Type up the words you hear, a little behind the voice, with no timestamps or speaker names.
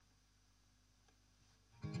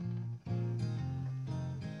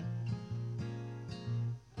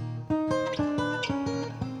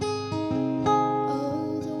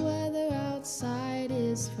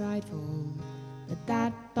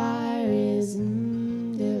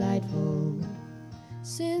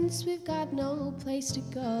since we've got no place to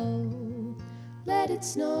go. Let it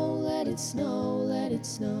snow, let it snow, let it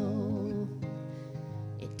snow.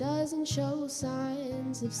 It doesn't show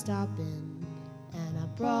signs of stopping, and I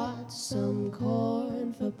brought some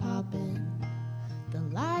corn for popping. The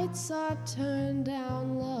lights are turned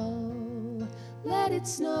down low. Let it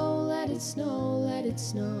snow, let it snow, let it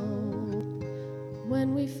snow.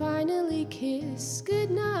 When we finally kiss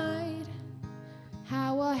goodnight,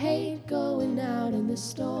 how I hate going out in the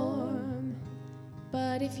storm.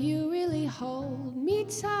 But if you really hold me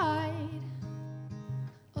tight,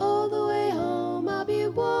 all the way home I'll be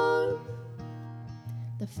warm.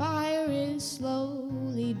 The fire is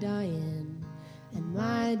slowly dying, and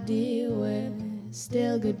my dear, we're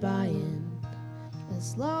still goodbying.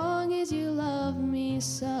 As long as you love me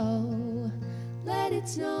so. Let it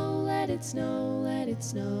snow, let it snow, let it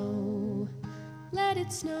snow. Let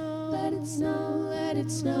it snow, let it snow, let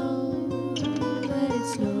it snow, let it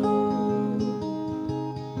snow.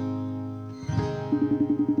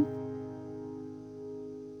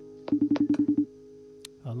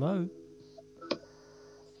 Hello.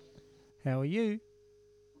 How are you?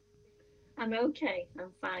 I'm okay.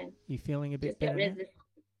 I'm fine. You feeling a bit Just get better rid now?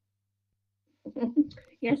 of this.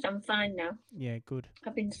 Yes, I'm fine now. Yeah, good.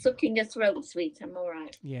 I've been sucking a throat sweet. I'm all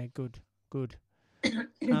right. Yeah, good. Good.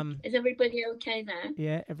 Is everybody okay there?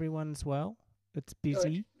 Yeah, everyone's well. It's Good,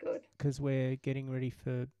 busy good. because we're getting ready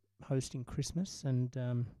for hosting Christmas, and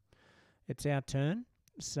it's our turn.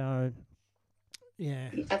 So yeah.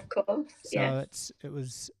 Of course, So yes. it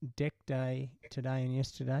was deck day today and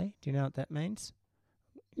yesterday. Do you know what that means?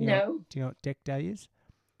 No. Do you know what deck day is?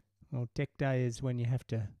 Well, deck day is when you have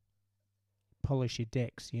to polish your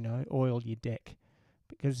decks, oil your deck.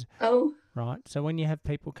 Because Oh, right, so when you have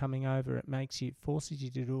people coming over, it forces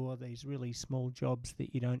you to do all these really small jobs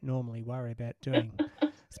that you don't normally worry about doing.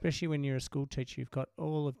 Especially when you're a school teacher, you've got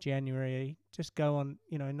all of January. Just go on,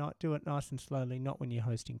 not do it nice and slowly. Not when you're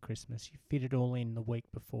hosting Christmas. You fit it all in the week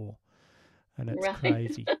before, and it's right.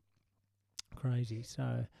 crazy.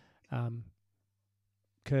 So,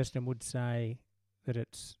 Kirsten would say that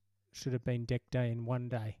it should have been deck day in 1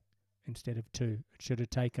 day instead of 2. It should have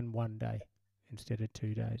taken 1 day instead of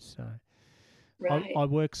 2 days. So Right. I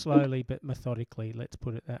work slowly but methodically, let's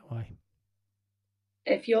put it that way.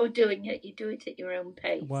 If you're doing it, you do it at your own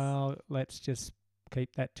pace. Well, let's just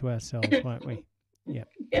keep that to ourselves, won't we? Yep.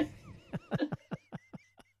 Yeah.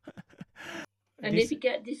 And if you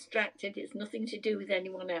get distracted, it's nothing to do with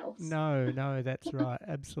anyone else. No, that's right.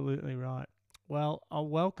 Absolutely right. Well, I'll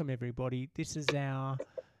welcome everybody. This is our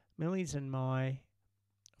Millie's and my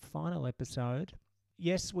final episode.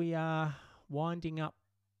 Yes, we are winding up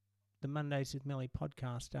the Mondays with Millie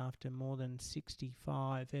podcast after more than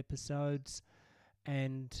 65 episodes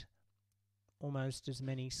and almost as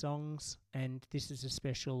many songs. And this is a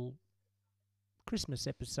special Christmas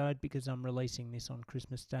episode because I'm releasing this on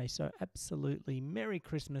Christmas Day. So absolutely Merry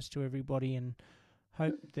Christmas to everybody, and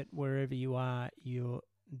hope that wherever you are, you're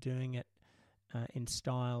doing it in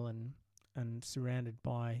style and surrounded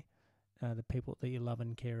by the people that you love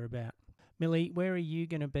and care about. Millie, where are you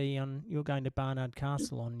going to be you're going to Barnard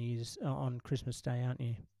Castle on Christmas Day, aren't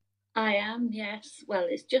you? I am, yes. Well,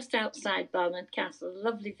 it's just outside Barnard Castle, a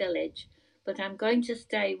lovely village. But I'm going to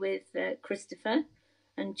stay with Christopher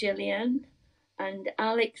and Gillian, and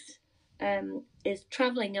Alex is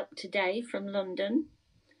travelling up today from London.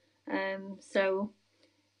 So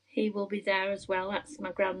he will be there as well. That's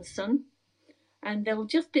my grandson. And there'll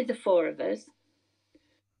just be the four of us.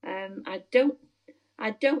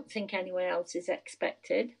 I don't think anyone else is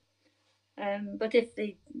expected. But if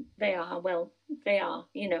they are, well, they are.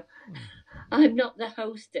 I'm not the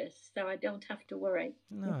hostess, so I don't have to worry.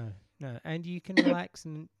 No, and you can relax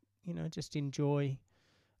and just enjoy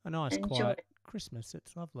a nice Enjoy. quiet Christmas.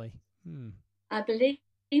 It's lovely. I believe.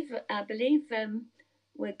 I believe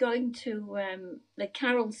we're going to the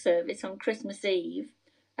carol service on Christmas Eve.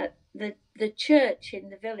 The church in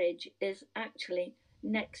the village is actually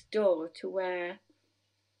next door to where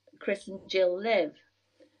Chris and Jill live,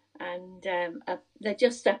 and they're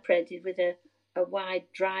just separated with a wide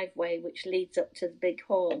driveway which leads up to the big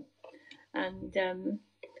hall, and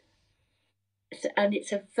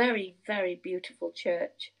it's a very, very beautiful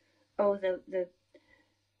church. Oh,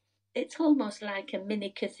 it's almost like a mini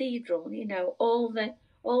cathedral. All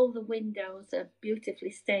the windows are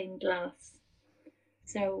beautifully stained glass.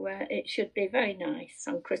 So it should be very nice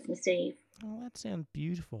on Christmas Eve. Oh, that sounds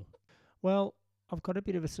beautiful. Well, I've got a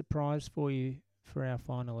bit of a surprise for you for our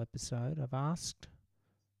final episode. I've asked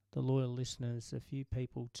the loyal listeners, a few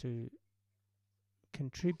people, to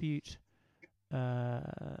contribute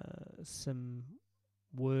some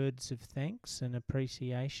words of thanks and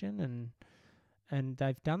appreciation, and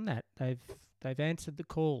they've done that. They've answered the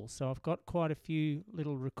call. So I've got quite a few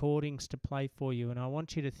little recordings to play for you, and I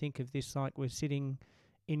want you to think of this like we're sitting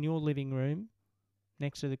in your living room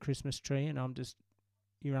next to the Christmas tree, and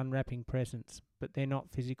you're unwrapping presents, but they're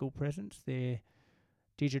not physical presents, they're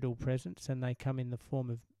digital presents, and they come in the form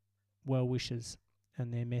of well wishes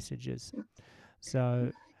and their messages.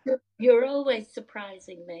 So you're always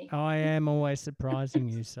surprising me. I am always surprising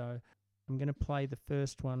you. So I'm going to play the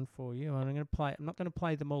first one for you. I'm not going to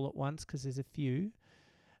play them all at once because there's a few,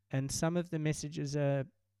 and some of the messages are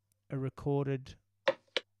recorded,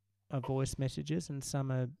 voice messages, and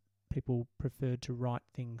some are people preferred to write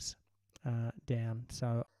things down.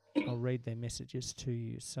 So I'll read their messages to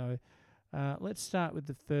you. So let's start with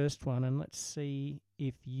the first one, and let's see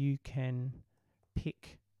if you can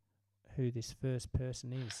pick who this first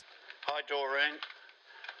person is. Hi Doreen.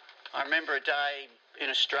 I remember a day in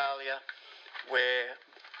Australia where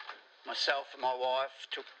myself and my wife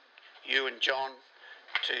took you and John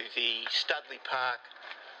to the Studley Park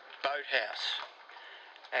boathouse,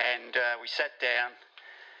 and we sat down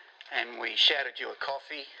and we shouted you a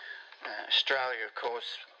coffee. Australia, of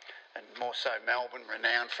course, and more so Melbourne,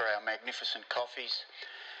 renowned for our magnificent coffees.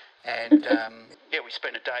 And we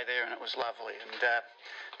spent a day there and it was lovely. And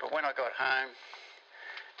but when I got home,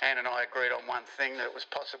 Anne and I agreed on one thing, that it was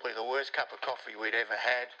possibly the worst cup of coffee we'd ever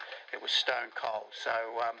had. It was stone cold. So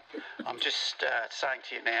I'm just saying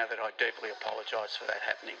to you now that I deeply apologise for that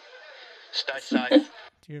happening. Stay safe.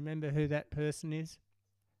 Do you remember who that person is?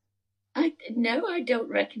 No, I don't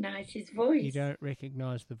recognise his voice. You don't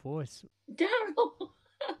recognise the voice? Daryl.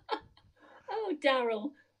 Oh,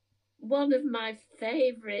 Daryl. One of my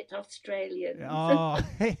favourite Australians. Oh,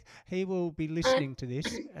 he will be listening to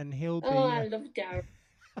this, and he'll be... Oh, I love Daryl.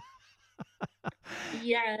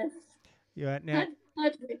 Yes. Yeah, now...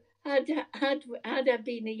 Had I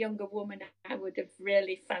been a younger woman, I would have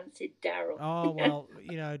really fancied Daryl. Oh, well,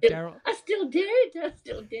 Daryl... I still did.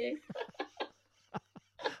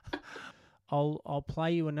 I'll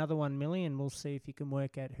play you another one, Millie, and we'll see if you can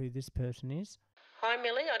work out who this person is. Hi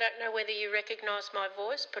Millie, I don't know whether you recognise my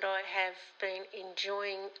voice, but I have been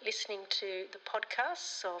enjoying listening to the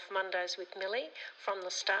podcasts of Mondays with Millie from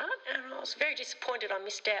the start, and I was very disappointed I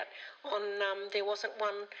missed out on there wasn't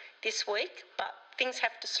one this week, but things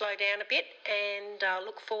have to slow down a bit, and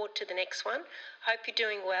look forward to the next one. Hope you're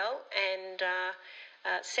doing well, and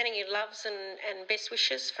sending you loves and best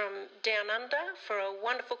wishes from down under for a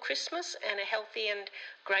wonderful Christmas and a healthy and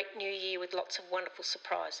great new year with lots of wonderful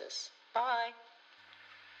surprises. Bye.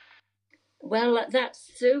 Well, that's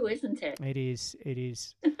Sue, isn't it? It is.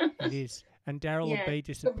 And Daryl will be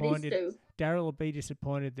disappointed. Daryl will be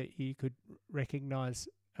disappointed that you could recognise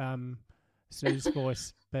Sue's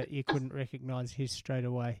voice, but you couldn't recognise his straight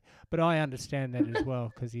away. But I understand that as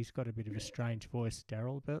well, because he's got a bit of a strange voice,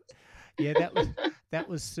 Daryl. But yeah, that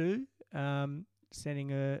was Sue sending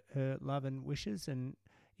her love and wishes, and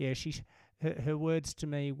yeah, her words to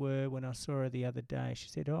me were, when I saw her the other day, she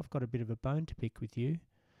said, "Oh, I've got a bit of a bone to pick with you."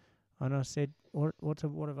 And I said, what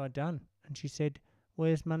have I done? And she said,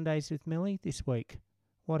 "Where's Mondays with Millie this week?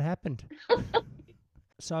 What happened?"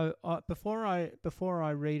 So before I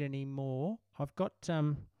read any more, I've got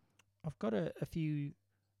a few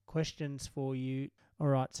questions for you. All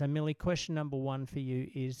right, so Millie, question number one for you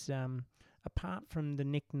is, apart from the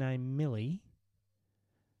nickname Millie,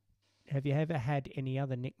 have you ever had any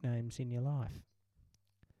other nicknames in your life?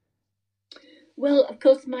 Well, of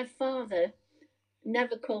course, my father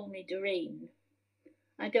never called me Doreen.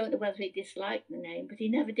 I don't know whether he disliked the name, but he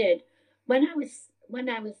never did. When I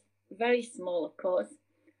was very small, of course,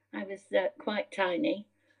 I was quite tiny,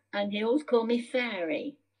 and he always called me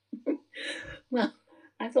Fairy. Well,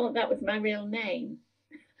 I thought that was my real name.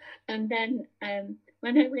 And then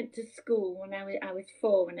when I went to school, when I was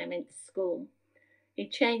 4 when I went to school, he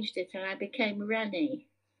changed it and I became Rennie.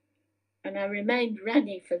 And I remained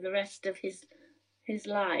Rennie for the rest of his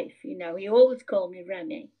life. He always called me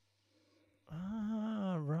Rennie.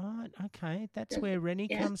 Ah, right. Okay. That's where Rennie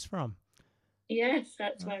comes from. Yes,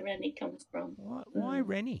 that's where Rennie comes from. Why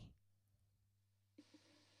Rennie?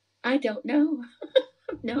 I don't know.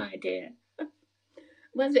 No idea.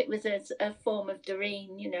 Whether it was a form of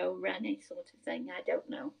Doreen, Rennie sort of thing, I don't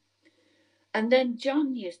know. And then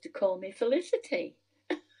John used to call me Felicity.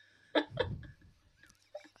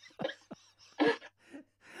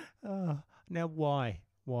 Oh, now why?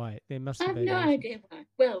 Why? There must have I have been no idea why.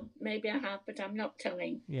 Well, maybe I have, but I'm not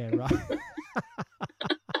telling. Yeah, right.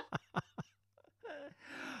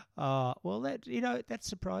 Well, that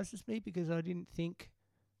surprises me, because I didn't think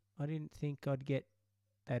I'd get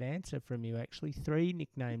that answer from you, actually. 3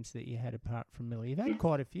 nicknames that you had apart from Millie. You've had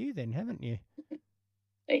quite a few then, haven't you?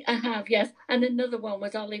 I have, yes. And another one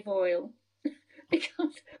was olive oil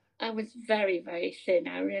because I was very, very thin.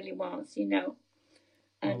 I really was, you know.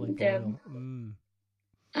 Olive And oil.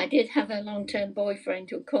 I did have a long-term boyfriend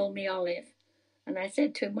who called me Olive. And I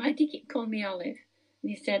said to him, why do you keep calling me Olive? And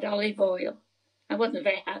he said, olive oil. I wasn't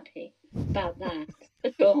very happy about that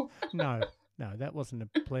at all. No, that wasn't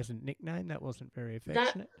a pleasant nickname. That wasn't very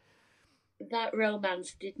affectionate. That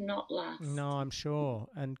romance did not last. No, I'm sure.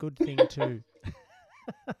 And good thing too.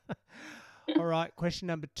 All right, question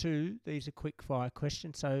number 2. These are quick fire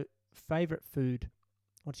questions. So, favourite food.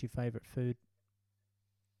 What's your favourite food?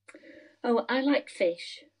 Oh, I like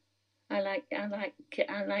fish. I like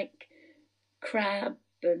crab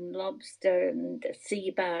and lobster and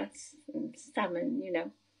sea bass and salmon, you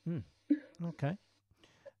know. Okay.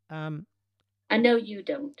 I know you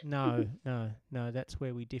don't. No, that's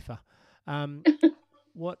where we differ.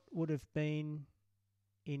 What would have been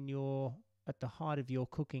at the height of your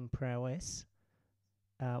cooking prowess,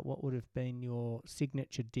 what would have been your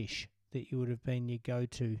signature dish that you would have been your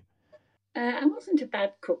go-to? I wasn't a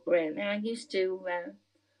bad cook, really. I used to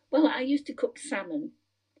cook salmon.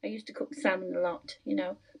 I used to cook salmon a lot, you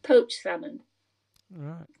know, poached salmon.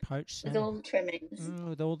 Right, poached salmon. With all the trimmings.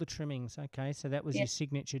 With all the trimmings, okay. So that was your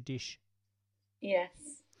signature dish. Yes.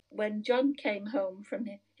 When John came home from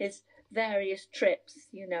his various trips,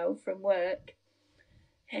 you know, from work,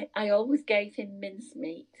 I always gave him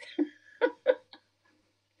mincemeat.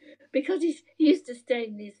 Because he used to stay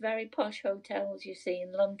in these very posh hotels you see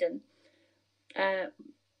in London.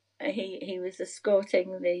 He was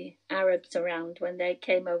escorting the Arabs around when they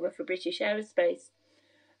came over for British Aerospace,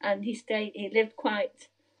 and he lived quite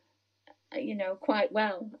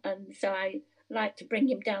well, and so I liked to bring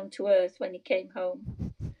him down to earth when he came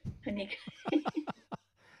home, and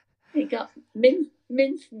he got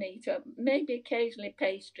mincemeat, or maybe occasionally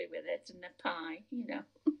pastry with it, and a pie, you know.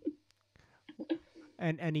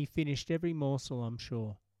 And he finished every morsel, I'm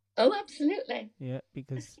sure. Oh, absolutely. Yeah,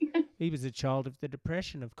 because he was a child of the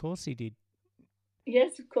Depression. Of course he did.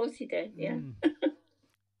 Yes, of course he did, yeah.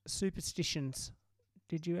 Superstitions.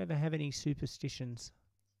 Did you ever have any superstitions?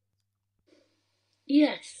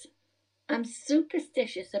 Yes. I'm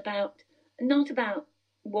superstitious not about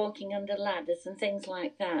walking under ladders and things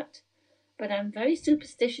like that, but I'm very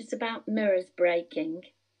superstitious about mirrors breaking.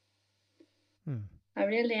 I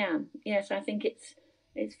really am. Yes, I think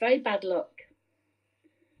it's very bad luck.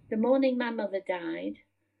 The morning my mother died,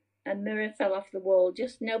 a mirror fell off the wall,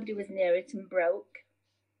 just nobody was near it, and broke.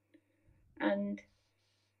 And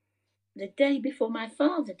the day before my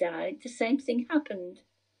father died, the same thing happened.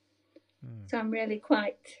 So I'm really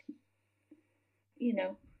quite, you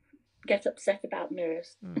know, get upset about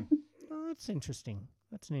mirrors. Oh, that's interesting.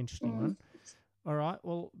 That's an interesting one. All right.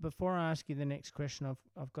 Well, before I ask you the next question,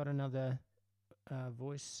 I've got another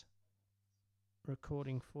voice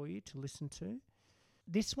recording for you to listen to.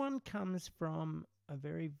 This one comes from a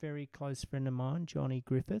very, very close friend of mine, Johnny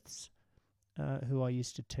Griffiths, who I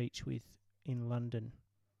used to teach with in London.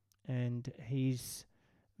 And he's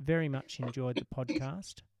very much enjoyed the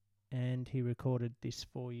podcast, and he recorded this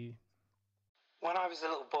for you. When I was a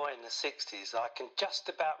little boy in the 60s, I can just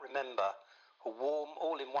about remember a warm,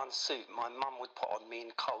 all-in-one suit my mum would put on me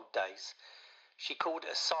in cold days. She called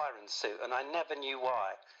it a siren suit, and I never knew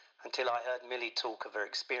why until I heard Millie talk of her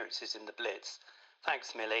experiences in the Blitz.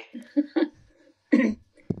 Thanks, Millie.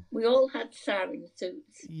 We all had siren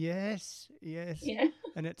suits. Yes. Yeah.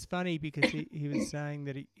 And it's funny because he was saying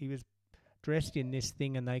that he was dressed in this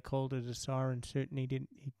thing and they called it a siren suit, and he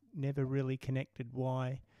never really connected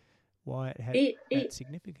why it had that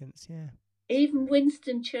significance. Yeah. Even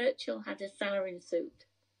Winston Churchill had a siren suit.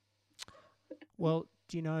 Well,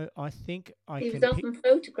 do you know, I think he was often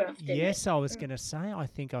photographed in Yes, it. I was going to say, I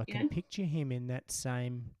think I can picture him in that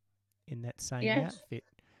same outfit,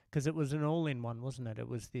 because it was an all-in-one, wasn't it? It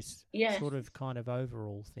was this sort of kind of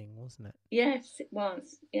overall thing, wasn't it? Yes, it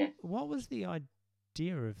was. Yeah. What was the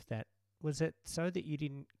idea of that? Was it so that you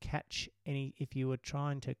didn't catch any, if you were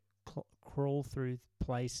trying to crawl through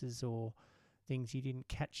places or things, you didn't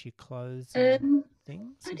catch your clothes and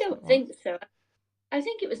things? I don't think so. I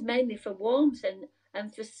think it was mainly for warmth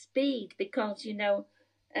and for speed, because, you know,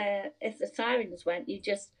 if the sirens went, you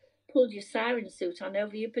just pulled your siren suit on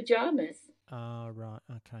over your pyjamas. Right,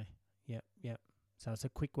 okay. Yep. So it's a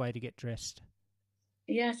quick way to get dressed.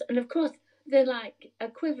 Yes, and of course, they're like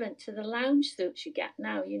equivalent to the lounge suits you get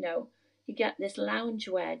now, you know. You get this lounge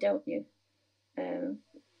wear, don't you? So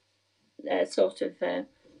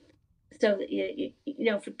that you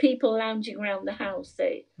know, for people lounging around the house,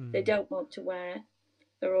 they don't want to wear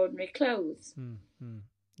their ordinary clothes.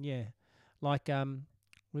 Yeah, like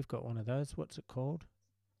we've got one of those. What's it called?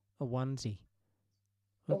 A onesie.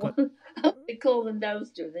 They call them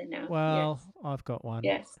those, do they now? Well, I've got one.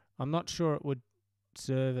 Yes. I'm not sure it would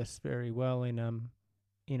serve us very well in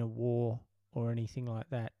a war or anything like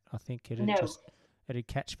that. I think it'd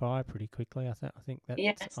catch fire pretty quickly. I think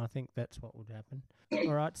that's what would happen.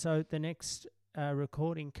 All right. So the next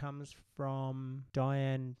recording comes from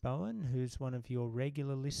Diane Bowen, who's one of your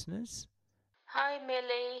regular listeners. Hi,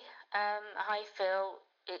 Millie. Hi, Phil.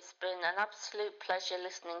 It's been an absolute pleasure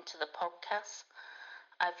listening to the podcast.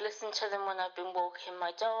 I've listened to them when I've been walking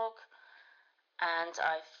my dog, and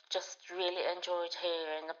I've just really enjoyed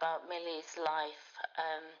hearing about Millie's life.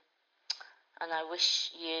 And I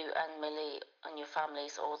wish you and Millie and your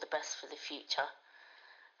families all the best for the future.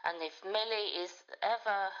 And if Millie is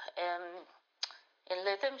ever in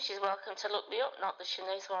Lytham, she's welcome to look me up. Not that she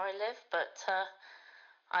knows where I live, but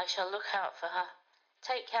I shall look out for her.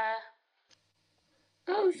 Take care.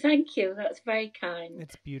 Oh, thank you. That's very kind.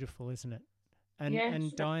 It's beautiful, isn't it?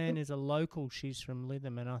 And Diane is a local. She's from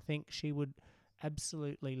Lytham, and I think she would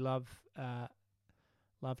absolutely love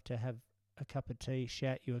to have a cup of tea,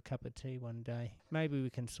 shout you a cup of tea one day. Maybe we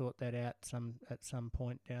can sort that out at some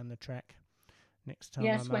point down the track next time.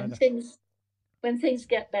 Yes, I'm when over. when things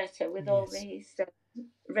get better with all these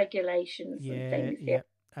regulations and things. Yeah,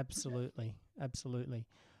 absolutely.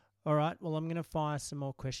 All right, well, I'm going to fire some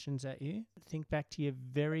more questions at you. Think back to your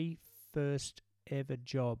very first ever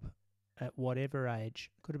job at whatever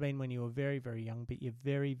age. Could have been when you were very, very young, but your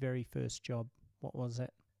very, very first job. What was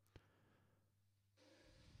it?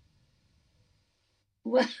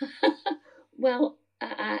 Well,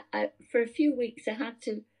 I for a few weeks I had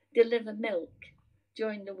to deliver milk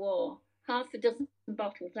during the war. Half a dozen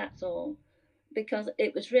bottles, that's all, because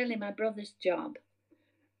it was really my brother's job.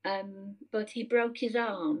 But he broke his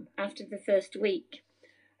arm after the first week,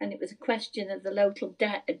 and it was a question of the local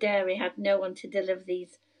dairy had no one to deliver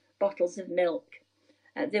these bottles of milk.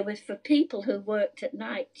 They were for people who worked at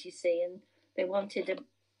night, you see, and they wanted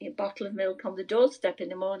a bottle of milk on the doorstep in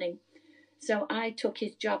the morning. So I took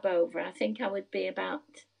his job over. I think I would be about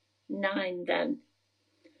 9 then.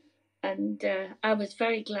 And I was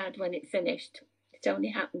very glad when it finished. It only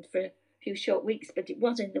happened for a few short weeks, but it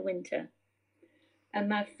was in the winter. And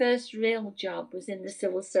my first real job was in the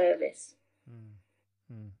civil service.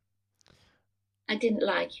 I didn't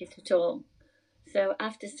like it at all. So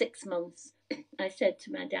after 6 months, I said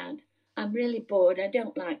to my dad, I'm really bored. I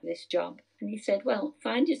don't like this job. And he said, well,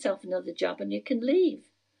 find yourself another job and you can leave.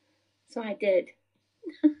 So I did.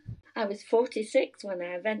 I was 46 when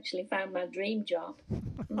I eventually found my dream job.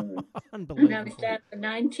 Unbelievable. And I was there for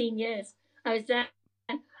 19 years. I was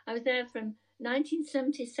there from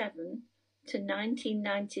 1977 to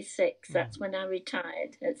 1996. That's when I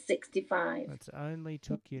retired at 65. It only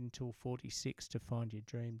took you until 46 to find your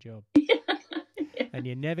dream job. And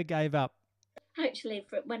you never gave up. Actually,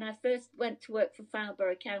 when I first went to work for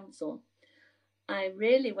Farnborough Council, I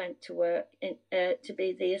really went to work to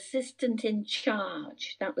be the assistant in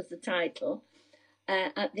charge, that was the title,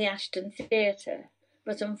 at the Ashton Theatre.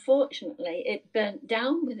 But unfortunately, it burnt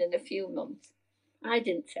down within a few months. I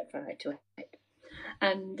didn't set fire to it.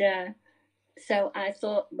 And so I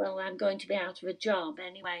thought, well, I'm going to be out of a job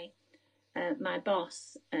anyway. My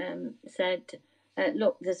boss said,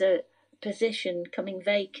 look, there's a position coming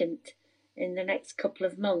vacant in the next couple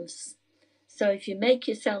of months. So if you make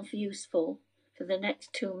yourself useful for the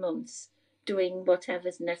next 2 months, doing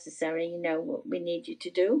whatever's necessary, you know, what we need you to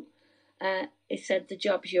do, he said, the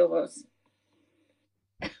job's yours.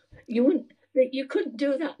 You couldn't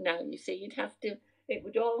do that now, you see. It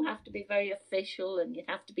would all have to be very official and you'd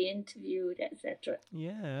have to be interviewed, etc.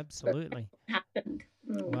 Yeah, absolutely. But it happened.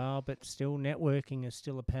 Well, but still, networking is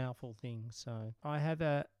still a powerful thing. So I have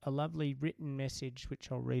a lovely written message which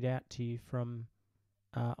I'll read out to you from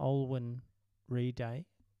Olwen Reday,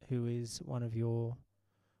 who is one of your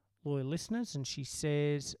loyal listeners, and she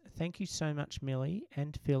says, thank you so much, Millie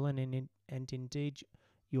and Phil, and indeed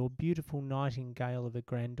your beautiful nightingale of a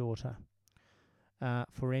granddaughter,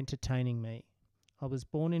 for entertaining me. I was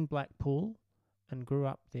born in Blackpool and grew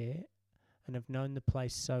up there and have known the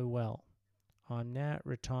place so well. I'm now at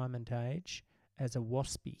retirement age as a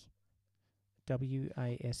WASPI,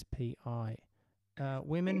 W-A-S-P-I.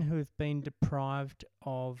 Women who have been deprived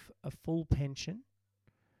of a full pension,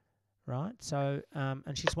 right? So,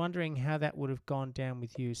 and she's wondering how that would have gone down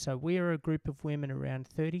with you. So we are a group of women, around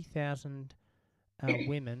 30,000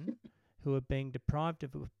 women, who are being deprived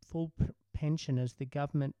of a full pension as the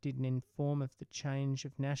government didn't inform of the change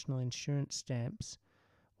of national insurance stamps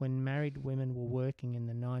when married women were working in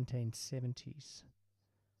the 1970s.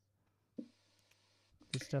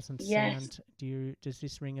 This doesn't Yes. sound. Does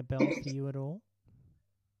this ring a bell for you at all?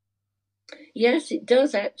 Yes, it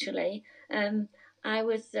does actually. I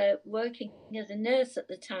was working as a nurse at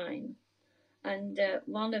the time, and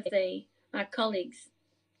one of my colleagues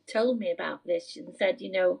told me about this and said,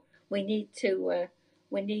 we need to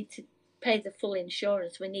pay the full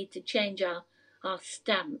insurance. We need to change our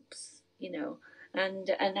stamps, and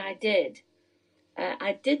I did.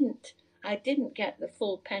 I didn't get the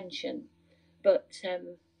full pension, but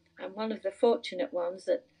I'm one of the fortunate ones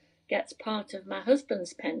that gets part of my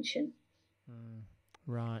husband's pension.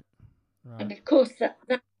 Right. And of course that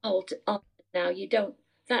altered now.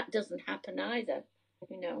 That doesn't happen either.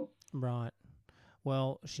 Right.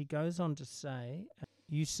 Well, she goes on to say,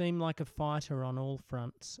 you seem like a fighter on all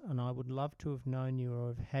fronts, and I would love to have known you or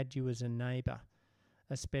have had you as a neighbour,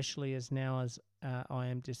 especially as I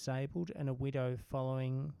am disabled and a widow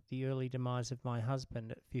following the early demise of my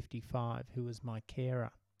husband at 55, who was my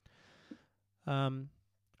carer.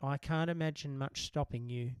 I can't imagine much stopping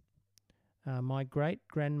you. My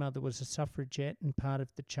great-grandmother was a suffragette and part of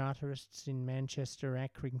the Charterists in Manchester,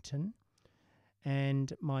 Accrington,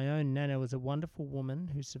 and my own Nana was a wonderful woman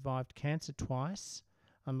who survived cancer twice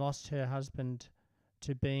and lost her husband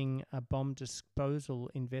to being a bomb disposal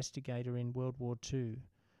investigator in World War II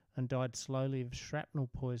and died slowly of shrapnel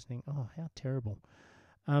poisoning. Oh, how terrible.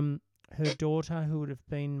 Her daughter, who would have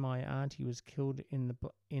been my auntie, was killed in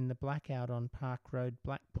the blackout on Park Road,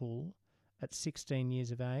 Blackpool, at 16 years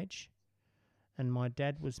of age. And my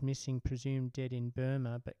dad was missing, presumed dead in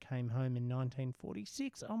Burma, but came home in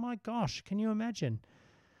 1946. Oh, my gosh, can you imagine?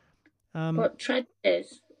 What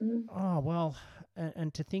tragedies. Oh, well,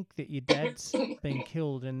 and to think that your dad's been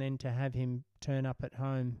killed and then to have him turn up at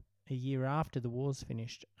home a year after the war's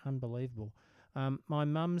finished, unbelievable. My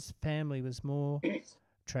mum's family was more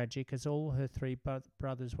tragic, as all her three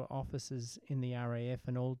brothers were officers in the RAF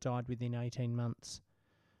and all died within 18 months.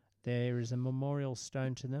 There is a memorial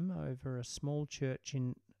stone to them over a small church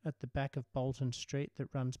at the back of Bolton Street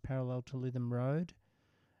that runs parallel to Lytham Road,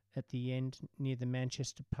 at the end near the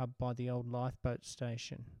Manchester pub by the old lifeboat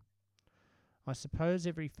station. I suppose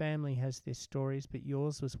every family has their stories, but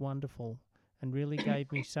yours was wonderful and really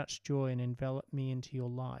gave me such joy and enveloped me into your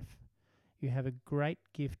life. You have a great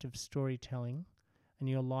gift of storytelling, and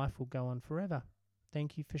your life will go on forever.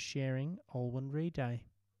 Thank you for sharing, Olwen Reday.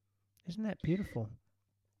 Isn't that beautiful?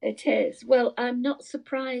 It is. Well, I'm not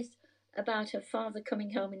surprised about her father coming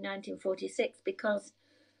home in 1946 because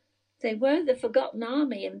they were the forgotten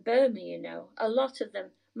army in Burma, A lot of them,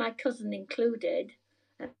 my cousin included,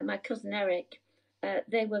 my cousin Eric,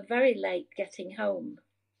 they were very late getting home.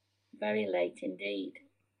 Very late indeed.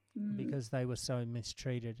 Because they were so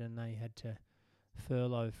mistreated and they had to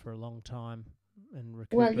furlough for a long time and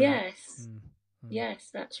recuperate. Well, yes. Yes,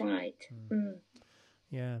 that's right.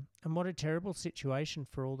 Yeah, and what a terrible situation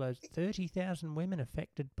for all those 30,000 women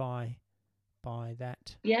affected by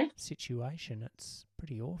that situation. It's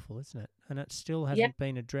pretty awful, isn't it? And it still hasn't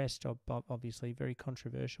been addressed, obviously, very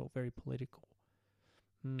controversial, very political.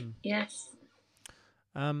 Yes.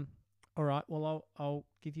 All right, well, I'll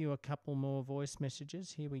give you a couple more voice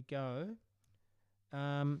messages. Here we go.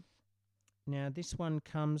 Now, this one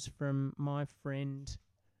comes from my friend,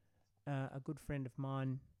 a good friend of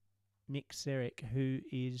mine, Mick Serick,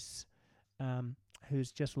 who's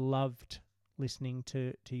just loved listening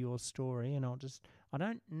to your story. And I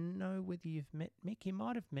don't know whether you've met Mick. You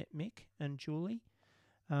might have met Mick and Julie,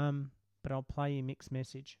 but I'll play you Mick's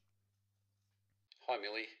message. Hi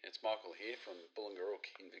Millie, it's Michael here from Bullingarook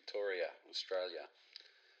in Victoria, Australia.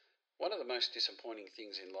 One of the most disappointing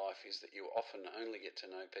things in life is that you often only get to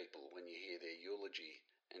know people when you hear their eulogy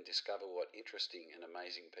and discover what interesting and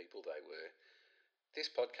amazing people they were. This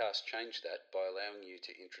podcast changed that by allowing you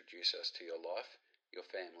to introduce us to your life, your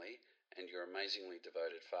family, and your amazingly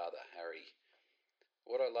devoted father, Harry.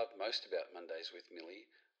 What I loved most about Mondays with Millie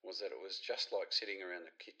was that it was just like sitting around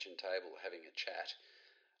a kitchen table having a chat.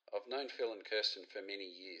 I've known Phil and Kirsten for many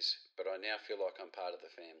years, but I now feel like I'm part of the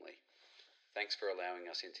family. Thanks for allowing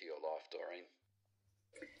us into your life, Doreen.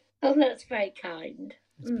 Oh, that's very kind.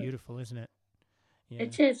 It's beautiful, isn't it? Yeah.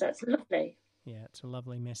 It is. That's lovely. Yeah, it's a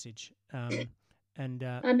lovely message. And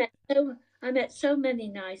I met so many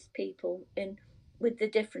nice people with the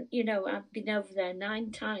different. I've been over there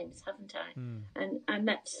 9 times, haven't I? And I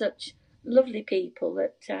met such lovely people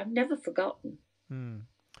that I've never forgotten.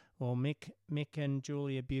 Well, Mick and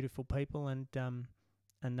Julie are beautiful people, and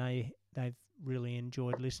they've really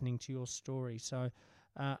enjoyed listening to your story. So,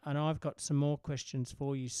 and I've got some more questions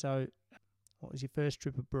for you. So, what was your first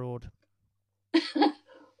trip abroad?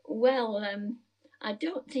 Well, I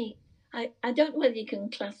don't think I don't know whether you can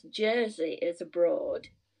class Jersey as abroad,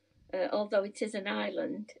 although it is an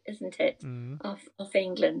island, isn't it, off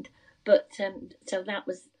England. But so that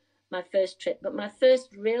was my first trip. But my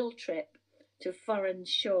first real trip to foreign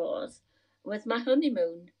shores was my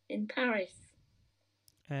honeymoon in Paris.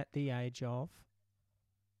 At the age of?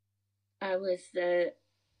 I was,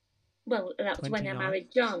 well, that was when I 29?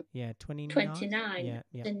 married John. Yeah, 29? 29 Yeah,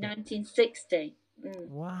 in 1960.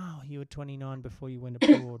 Wow, you were 29 before you went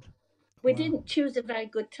abroad. We didn't choose a very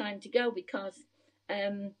good time to go because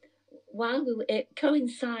while it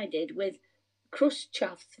coincided with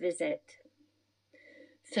Khrushchev's visit.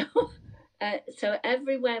 So, so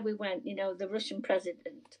everywhere we went, you know, the Russian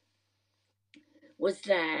president was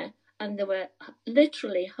there, and there were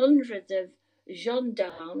literally hundreds of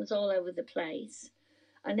gendarmes all over the place.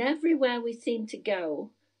 And everywhere we seemed to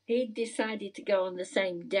go, he decided to go on the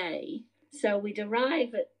same day. So we'd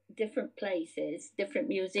arrive at different places, different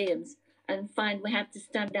museums, and find we had to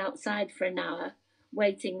stand outside for an hour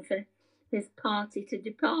waiting for his party to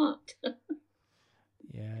depart.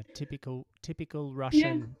 Yeah, typical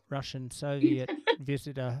Russian Soviet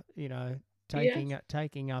visitor, you know,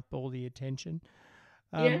 taking up all the attention.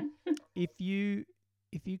 If you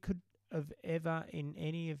could have ever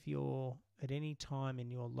at any time in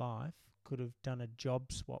your life could have done a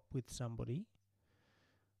job swap with somebody,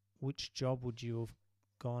 which job would you have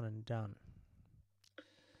gone and done?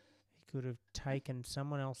 You could have taken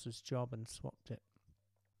someone else's job and swapped it.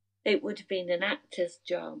 It would have been an actor's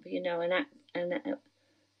job, you know,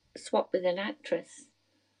 swap with an actress.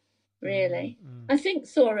 Really, I think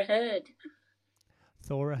Thora Hird.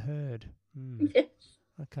 Thora Hird. Yes.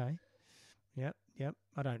 Okay. Yep.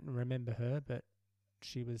 I don't remember her, but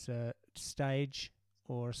she was a stage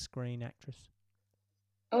or a screen actress.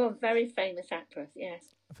 Oh, a very famous actress, yes.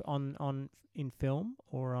 In film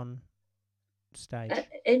or on stage?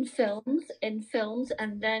 In films,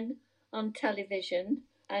 and then on television.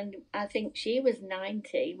 And I think she was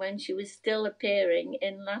 90 when she was still appearing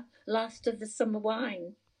in Last of the Summer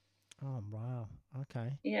Wine. Oh, wow.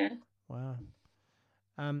 Okay. Yeah. Wow.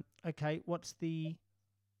 Okay, what's the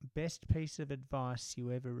best piece of advice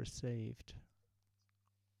you ever received?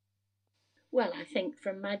 Well, I think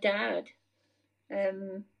from my dad.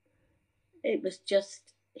 It was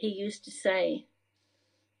just, he used to say,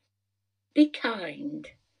 be kind.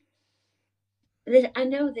 I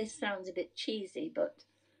know this sounds a bit cheesy, but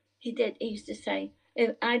he used to say,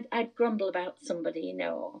 I'd grumble about somebody, you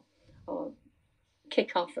know, or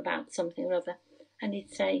kick off about something or other, and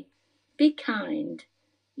he'd say, be kind.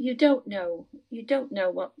 You don't know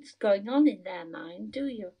what's going on in their mind, do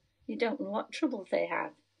you? You don't know what troubles they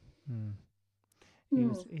have.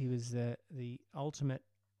 He was the ultimate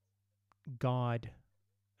guide,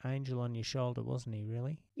 angel on your shoulder, wasn't he,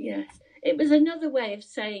 really? Yes. It was another way of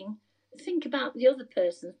saying, think about the other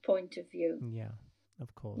person's point of view. Yeah,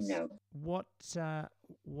 of course. No. What are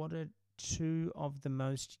two of the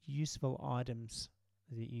most useful items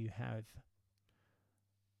that you have?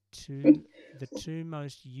 The two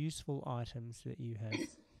most useful items that you have.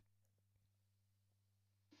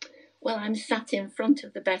 Well, I'm sat in front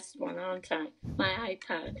of the best one, aren't I? My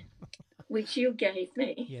iPad, which you gave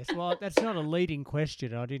me. Yes, well, that's not a leading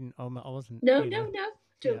question. I wasn't. No.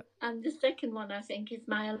 Yeah. And the second one, I think, is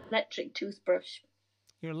my electric toothbrush.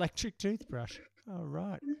 Your electric toothbrush. Oh,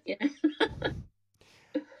 right. Yeah.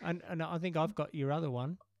 And I think I've got your other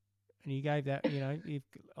one. And you gave that, you know,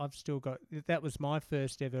 I've still got, that was my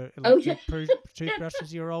first ever electric toothbrush,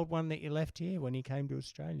 is your old one that you left here when you came to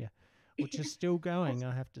Australia, which is still going,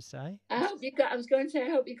 I have to say. I hope you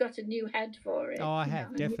got a new head for it. Oh, I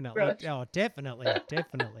have, definitely. Oh,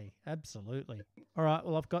 definitely. Absolutely. All right,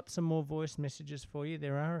 well, I've got some more voice messages for you.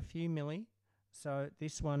 There are a few, Millie. So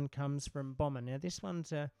this one comes from Bomber. Now, this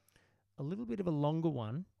one's a little bit of a longer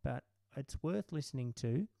one, but it's worth listening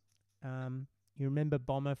to. You remember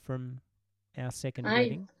Bomber from our second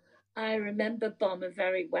wedding? I remember Bomber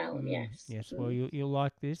very well, yes. Yes, well, you'll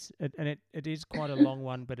like this. It is quite a long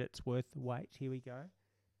one, but it's worth the wait. Here we go.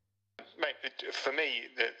 Mate, for me,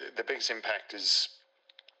 the biggest impact is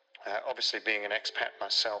obviously being an expat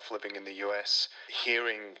myself, living in the US,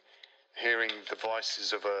 hearing the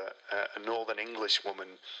voices of a Northern English woman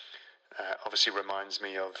obviously reminds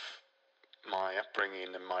me of my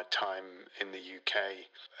upbringing and my time in the UK.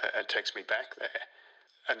 It takes me back there.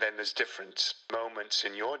 And then there's different moments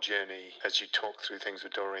in your journey as you talk through things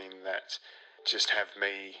with Doreen that just have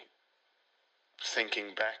me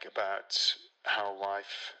thinking back about how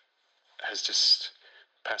life has just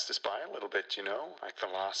passed us by a little bit, you know, like the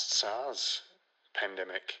last SARS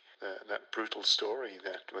pandemic. that brutal story.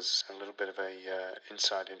 That was a little bit of a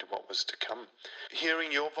insight into what was to come.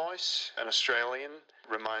 Hearing your voice, an Australian,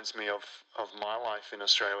 reminds me of my life in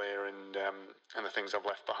Australia and the things I've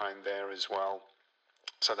left behind there as well.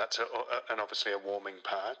 So that's and obviously a warming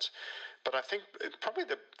part. But I think probably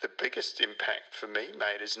the biggest impact for me,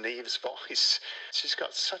 mate, is Neve's voice. She's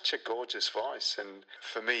got such a gorgeous voice. And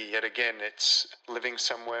for me, yet again, it's living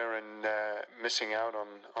somewhere and missing out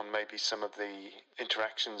on maybe some of the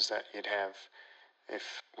interactions that you'd have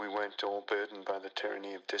if we weren't all burdened by the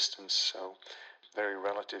tyranny of distance. So very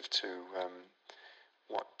relative to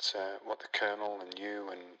what the Colonel and you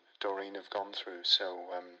and Doreen have gone through. So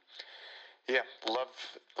yeah, love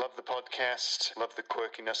the podcast, love the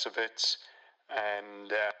quirkiness of it,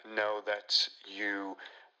 and know that you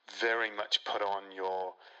very much put on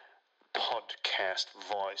your podcast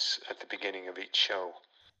voice at the beginning of each show.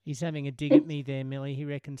 He's having a dig at me there, Millie. He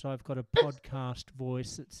reckons I've got a podcast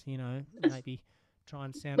voice that's, maybe try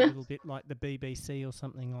and sound a little bit like the BBC or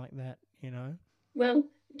something like that, Well,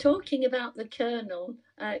 talking about the Colonel,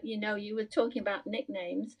 you were talking about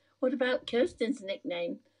nicknames. What about Kirsten's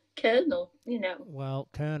nickname? Colonel, Well,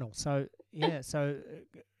 Colonel. So, yeah,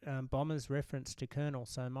 Bomber's reference to Colonel.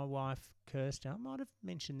 So my wife, Kirsten, I might have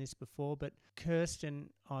mentioned this before, but Kirsten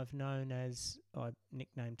I've known as, I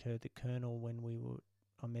nicknamed her the Colonel when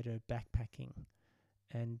I met her backpacking.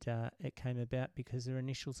 And it came about because her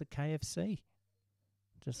initials are KFC,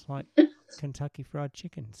 just like Kentucky Fried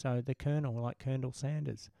Chicken. So the Colonel, like Colonel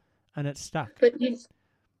Sanders. And it stuck. But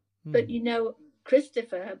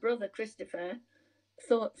Christopher, her brother Christopher,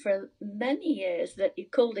 thought for many years that he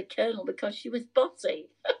called her Colonel because she was bossy.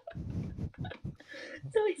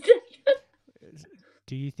 So he said,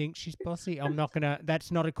 do you think she's bossy? I'm not going to... That's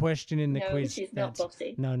not a question in the quiz. No, she's not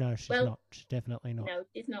bossy. No, she's not. She's definitely not. No,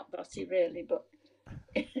 she's not bossy, really, but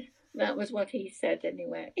that was what he said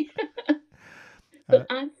anyway. But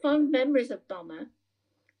I have fond memories of Bomber.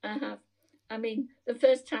 I have. I mean, the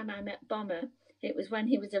first time I met Bomber, it was when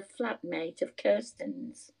he was a flatmate of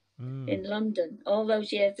Kirsten's. In London, all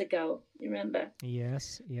those years ago. You remember?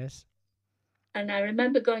 Yes. And I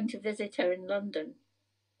remember going to visit her in London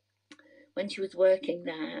when she was working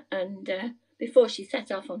there, and before she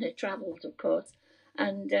set off on her travels, of course.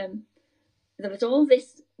 And there was all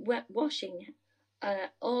this wet washing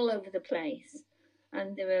all over the place,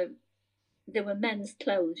 and there were men's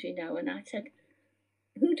clothes, and I said,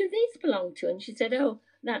 "Who do these belong to?" And she said, "Oh,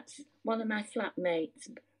 that's one of my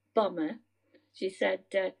flatmates, Bomber." She said,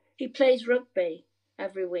 he plays rugby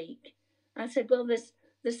every week. I said, well, there's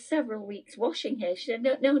several weeks washing here. She said,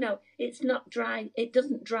 no, it's not dry. It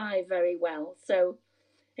doesn't dry very well, so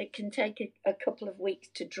it can take a couple of weeks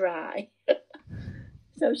to dry.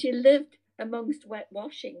 So she lived amongst wet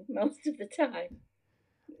washing most of the time.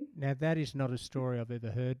 Now that is not a story I've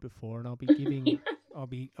ever heard before, and I'll be giving,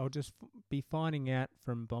 I'll just be finding out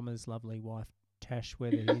from Bomber's lovely wife Tash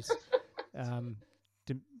whether he's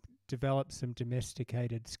developed some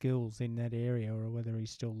domesticated skills in that area, or whether he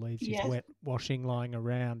still leaves his wet washing lying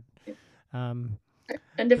around. And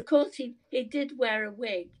of course, he did wear a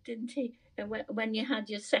wig, didn't he? And when you had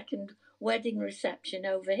your second wedding reception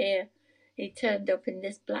over here, he turned up in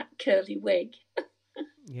this black curly wig.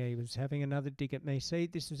 Yeah, he was having another dig at me. See,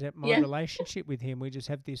 this is my relationship with him. We just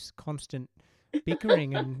have this constant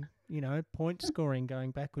bickering and, point scoring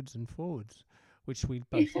going backwards and forwards, which we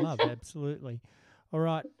both love, absolutely. All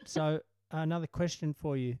right, so another question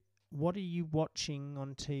for you. What are you watching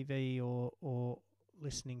on TV or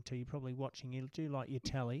listening to? You're probably watching. You do like your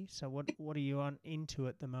telly. So what are you into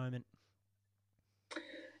at the moment?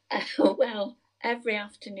 Well, every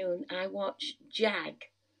afternoon I watch Jag,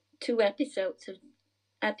 2 episodes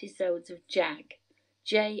of Jag,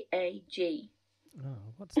 JAG.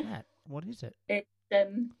 Oh, what's that? What is it? It's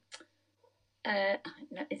I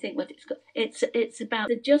think what it's called. It's about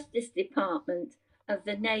the Justice Department of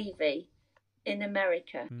the Navy in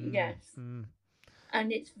America. Yes.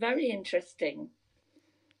 And it's very interesting,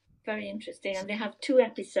 and they have 2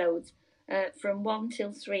 episodes from 1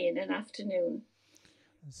 till 3 in an afternoon.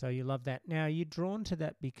 So you love that. Now, are you drawn to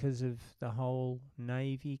that because of the whole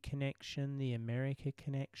Navy connection, the America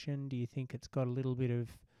connection? Do you think it's got a little bit of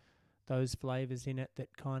those flavours in it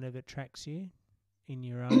that kind of attracts you in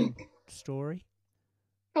your own story?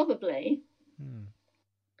 Probably.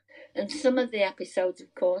 And some of the episodes,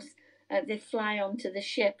 of course, they fly onto the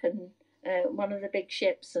ship, and one of the big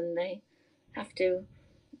ships, and they have to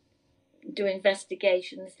do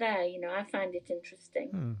investigations there. I find it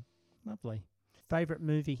interesting. Lovely. Favourite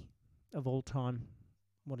movie of all time?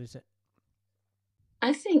 What is it?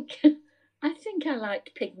 I think I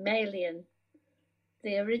liked Pygmalion,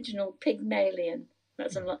 the original Pygmalion.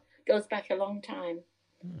 That's Goes back a long time.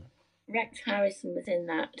 Rex Harrison was in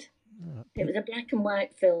that. It was a black and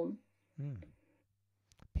white film.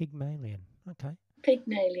 Pygmalion. Okay.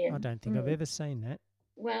 Pygmalion. I don't think I've ever seen that.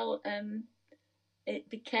 Well, it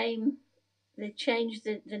became, they changed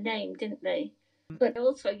the name, didn't they? But I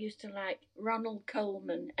also used to like Ronald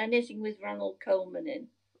Coleman, anything with Ronald Coleman in.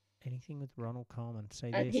 Anything with Ronald Coleman.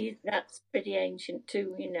 See, And that's pretty ancient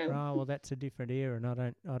too, you know. Oh, well, that's a different era, and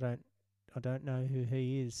I don't know who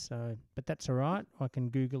he is. So, but that's all right. I can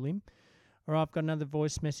Google him. All right, I've got another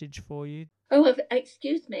voice message for you. Oh,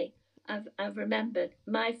 excuse me. I've remembered.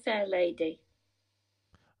 My Fair Lady.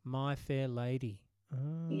 My Fair Lady.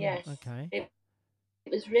 Oh, yes. Okay. It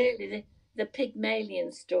was really the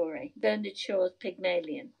Pygmalion story. Bernard Shaw's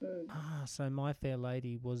Pygmalion. So My Fair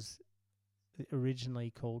Lady was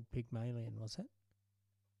originally called Pygmalion, was it?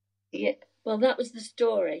 Yeah. Well, that was the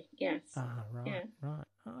story. Yes. Right. Yeah. Right.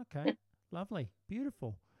 Okay. Lovely.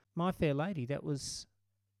 Beautiful. My Fair Lady. That was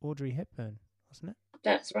Audrey Hepburn, wasn't it?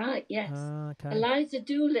 That's right. Yes. Okay. Eliza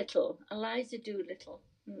Doolittle.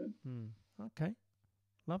 Okay.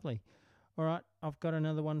 Lovely. All right, I've got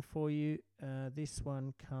another one for you. This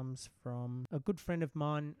one comes from a good friend of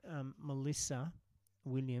mine, Melissa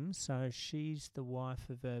Williams. So she's the wife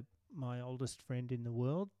of my oldest friend in the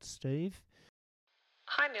world, Steve.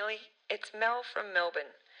 Hi, Millie. It's Mel from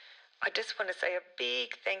Melbourne. I just want to say a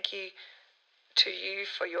big thank you to you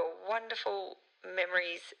for your wonderful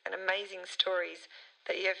memories and amazing stories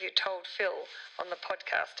that you have told Phil on the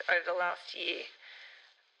podcast over the last year.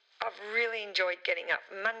 I've really enjoyed getting up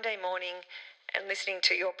Monday morning and listening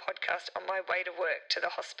to your podcast on my way to work to the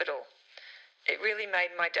hospital. It really made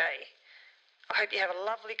my day. I hope you have a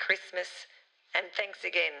lovely Christmas, and thanks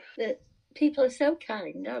again. The people are so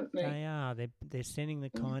kind, aren't they? They are. They're sending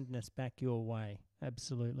the kindness back your way.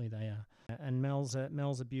 Absolutely, they are. And Mel's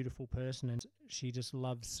a beautiful person, and she just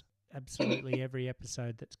loves absolutely every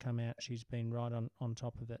episode that's come out. She's been right on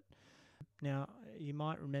top of it. Now, you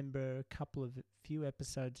might remember few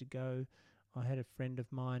episodes ago, I had a friend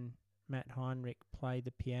of mine, Matt Heinrich, play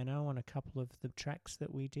the piano on a couple of the tracks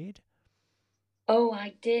that we did. Oh,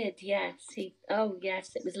 I did, yes.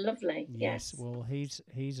 Yes, it was lovely. Yes. Well, he's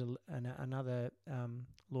another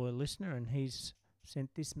loyal listener, and he's sent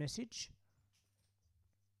this message.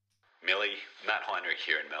 Millie, Matt Heinrich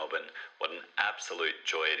here in Melbourne. What an absolute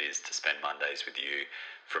joy it is to spend Mondays with you.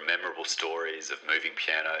 From memorable stories of moving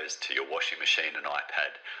pianos to your washing machine and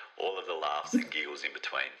iPad, all of the laughs and giggles in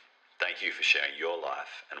between. Thank you for sharing your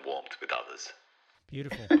life and warmth with others.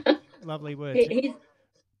 Beautiful. Lovely words.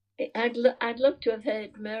 I'd love to have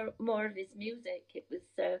heard more of his music. It was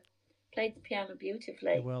played the piano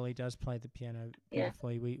beautifully. Well, he does play the piano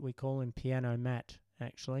beautifully. Yeah. We call him Piano Matt,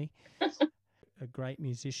 actually. A great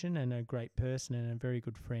musician and a great person and a very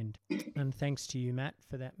good friend. And thanks to you, Matt,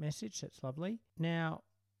 for that message. That's lovely. Now,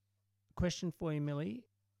 question for you, Millie.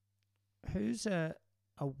 Who's a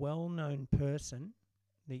well-known person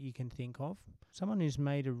that you can think of? Someone who's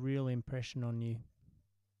made a real impression on you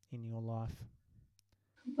in your life?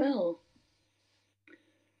 Well,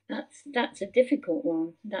 that's a difficult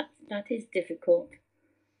one. That is difficult.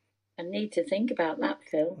 I need to think about that,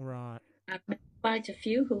 Phil. Right. I've met quite a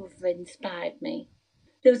few who have inspired me.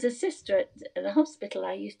 There was a sister at the hospital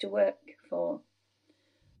I used to work for,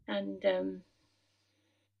 and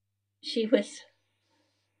she was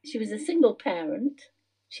a single parent.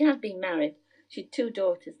 She had been married. She had 2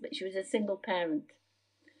 daughters, but she was a single parent,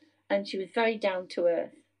 and she was very down to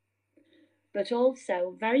earth, but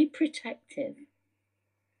also very protective.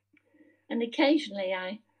 And occasionally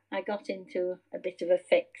I got into a bit of a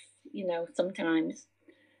fix, sometimes.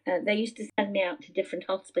 They used to send me out to different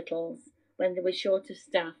hospitals when they were short of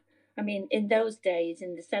staff. I mean, in those days,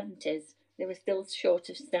 in the 70s, they were still short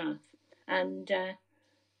of staff. And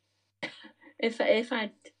if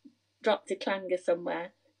I'd dropped a clanger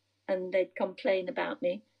somewhere and they'd complain about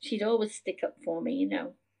me, she'd always stick up for me,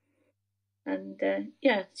 And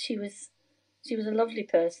she was a lovely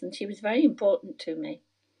person. She was very important to me.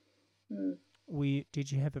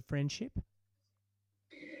 Did you have a friendship?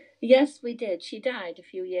 Yes, we did. She died a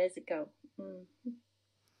few years ago.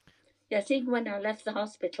 Yes, even when I left the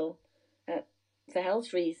hospital for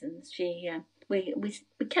health reasons, we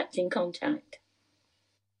kept in contact.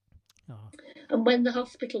 Oh. And when the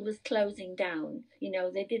hospital was closing down,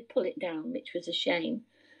 they did pull it down, which was a shame.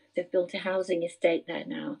 They've built a housing estate there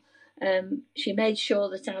now. She made sure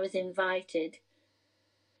that I was invited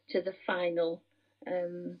to the final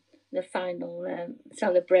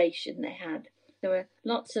celebration they had. There were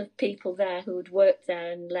lots of people there who had worked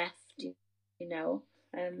there and left,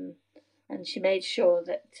 and she made sure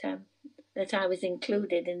that that I was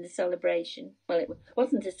included in the celebration. Well, it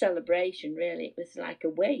wasn't a celebration, really. It was like a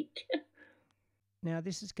wake. Now,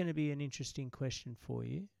 this is going to be an interesting question for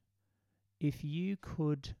you. If you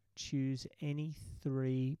could choose any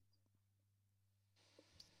 3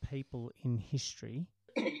 people in history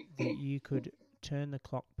that you could turn the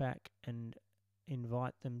clock back and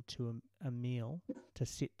invite them to a meal, to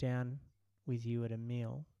sit down with you at a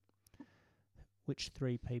meal, which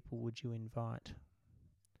 3 people would you invite?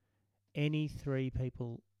 Any 3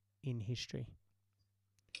 people in history.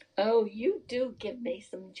 Oh, you do give me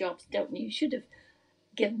some jobs, don't you? You should have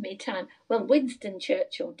given me time. Well, Winston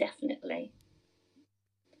Churchill, definitely.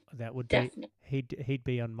 That would Definitely. be he'd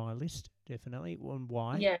be on my list, definitely. And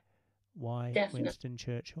why? Yeah, Why definitely. Winston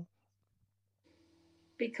Churchill?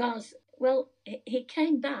 Because, well, he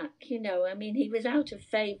came back, you know. I mean, he was out of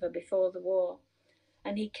favour before the war,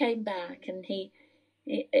 and he came back, and he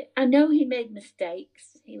I know he made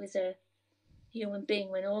mistakes. He was a human being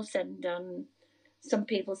when all said and done. Some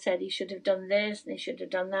people said he should have done this and he should have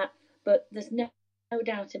done that, but there's no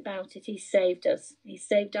doubt about it. He saved us. He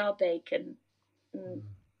saved our bacon.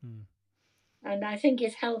 And I think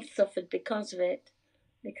his health suffered because of it,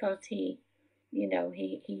 because he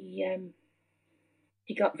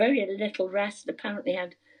got very little rest. Apparently,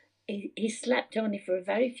 he slept only for a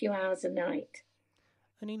very few hours a night.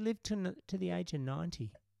 And he lived to the age of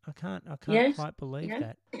 90. I can't Yes, quite believe yeah.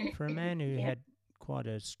 that. For a man who Yeah. had quite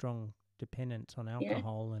a strong dependence on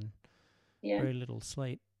alcohol and Yeah. very little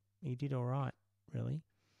sleep, he did all right, really.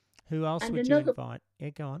 Who else And would you another- invite?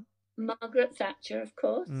 Yeah, go on. Margaret Thatcher, of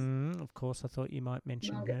course. Of course, I thought you might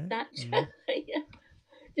mention Margaret her. Thatcher. Yeah.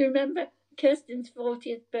 Do you remember Kirsten's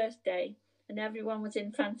 40th birthday and everyone was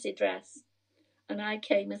in fancy dress? And I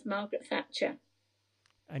came as Margaret Thatcher.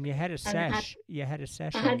 And you had a sash. You had a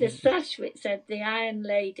sash. I on, had a didn't you? sash which said the Iron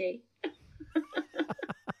Lady.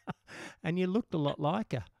 And you looked a lot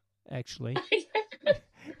like her, actually.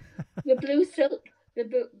 The blue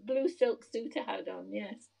silk suit I had on,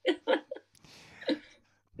 yes.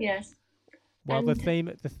 Yes. Well, And-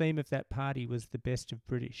 the theme of that party was the best of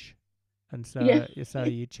British, and so Yeah. so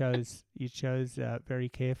you chose very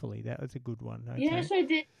carefully. That was a good one. Okay. Yes, I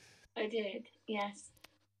did. Yes.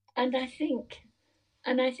 And I think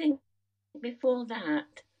before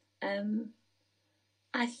that,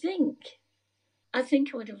 I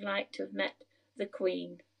think I would have liked to have met the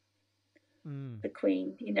Queen. The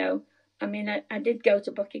Queen, you know. I mean, I did go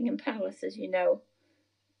to Buckingham Palace, as you know,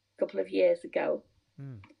 a couple of years ago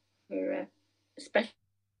for a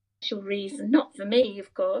special reason. Not for me,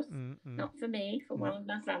 of course. Not for me, for one of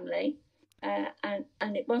my family. And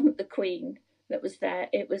it wasn't the Queen that was there.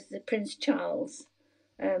 It was the Prince Charles.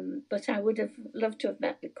 But I would have loved to have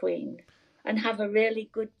met the Queen and have a really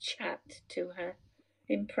good chat to her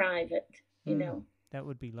in private, you know. That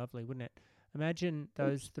would be lovely, wouldn't it? Imagine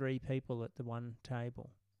those 3 people at the one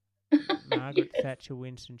table: Margaret Thatcher,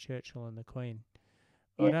 Winston Churchill, and the Queen.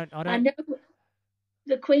 Yeah. I know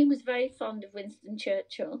the Queen was very fond of Winston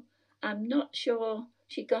Churchill. I'm not sure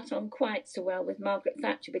she got on quite so well with Margaret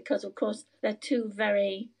Thatcher because, of course, they're 2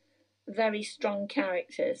 very, very strong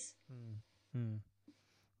characters.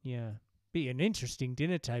 Yeah, be an interesting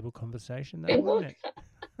dinner table conversation, though, It wouldn't would.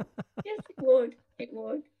 it? Yes, it would. It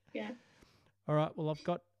would. Yeah. All right. Well,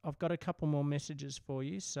 I've got a couple more messages for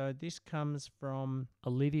you. So this comes from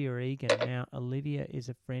Olivia Egan. Now, Olivia is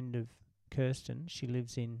a friend of Kirsten. She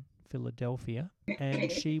lives in Philadelphia,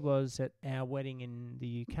 and she was at our wedding in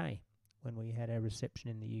the UK when we had our reception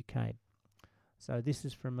in the UK. So this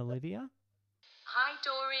is from Olivia. Hi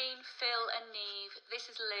Doreen, Phil and Neve. This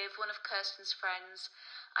is Liv, one of Kirsten's friends.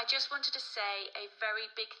 I just wanted to say a very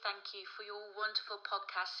big thank you for your wonderful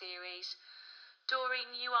podcast series.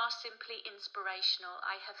 Doreen, you are simply inspirational.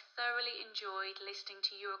 I have thoroughly enjoyed listening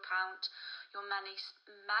to your account, your many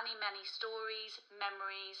stories,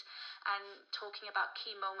 memories, and talking about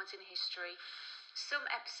key moments in history. Some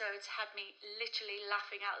episodes had me literally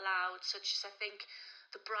laughing out loud, such as I think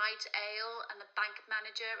the bride's ale and the bank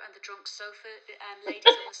manager and the drunk ladies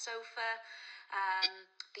on the sofa,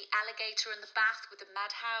 the alligator in the bath with the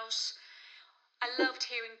madhouse. I loved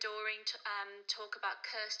hearing Doreen talk about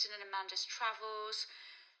Kirsten and Amanda's travels,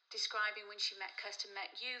 describing when Kirsten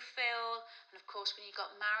met you, Phil, and of course when you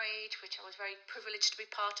got married, which I was very privileged to be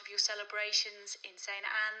part of your celebrations in St.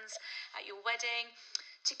 Anne's at your wedding,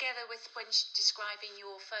 together with when describing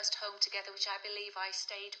your first home together, which I believe I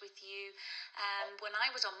stayed with you when I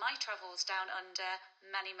was on my travels down under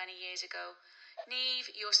many, many years ago. Neve,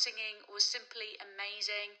 your singing was simply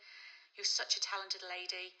amazing. You're such a talented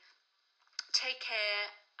lady. Take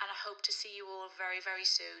care, and I hope to see you all very, very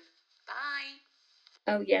soon. Bye.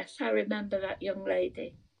 Oh, yes, I remember that young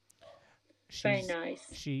lady. Very nice.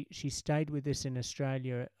 She stayed with us in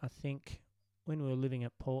Australia, I think, when we were living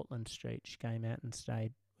at Portland Street. She came out and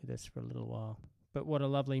stayed with us for a little while. But what a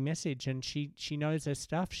lovely message, and she knows her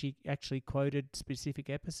stuff. She actually quoted specific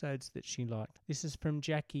episodes that she liked. This is from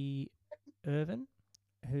Jackie Irvin,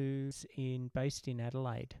 who's based in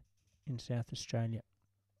Adelaide in South Australia.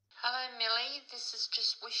 Hello Millie, this is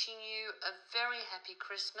just wishing you a very happy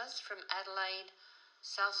Christmas from Adelaide,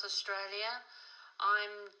 South Australia.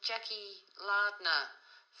 I'm Jackie Lardner.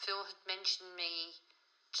 Phil had mentioned me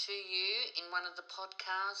to you in one of the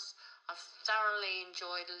podcasts. I've thoroughly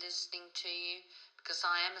enjoyed listening to you because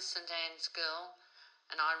I am a St Anne's girl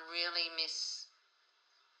and I really miss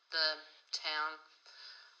the town.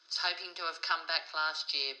 I was hoping to have come back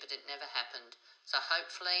last year, but it never happened. So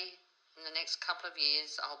hopefully in the next couple of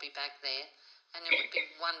years I'll be back there and it would be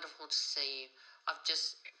wonderful to see you. I've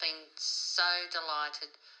just been so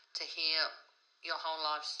delighted to hear your whole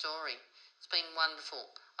life story. It's been wonderful.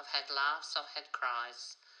 I've had laughs, I've had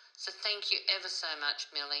cries. So thank you ever so much,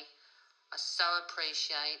 Millie. I so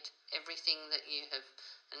appreciate everything that you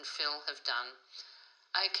and Phil have done.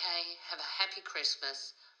 Okay, have a happy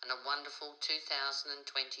Christmas and a wonderful 2022.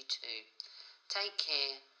 Take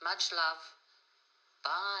care. Much love.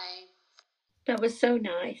 Bye. That was so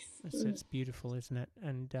nice. It's beautiful, isn't it?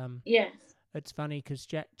 And yes, it's funny because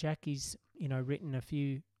Jackie's written a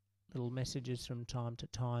few little messages from time to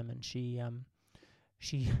time, and she's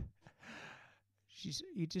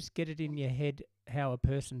you just get it in your head how a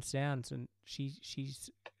person sounds, and she's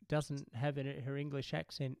doesn't have her English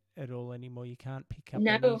accent at all anymore. You can't pick up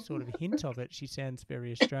any sort of hint of it. She sounds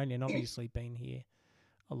very Australian, obviously been here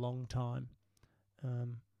a long time.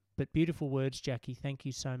 But beautiful words, Jackie. Thank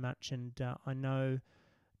you so much, and I know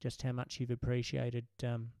just how much you've appreciated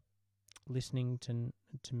listening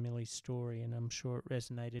to Millie's story, and I'm sure it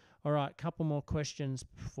resonated. All right, couple more questions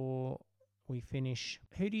before we finish.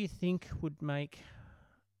 Who do you think would make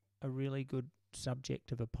a really good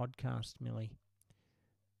subject of a podcast, Millie?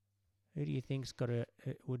 Who do you think's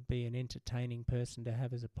would be an entertaining person to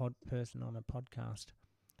have as a person on a podcast?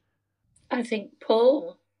 I think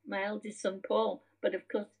Paul, my eldest son Paul, but of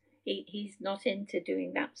course he's not into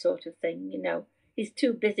doing that sort of thing, He's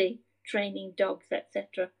too busy training dogs,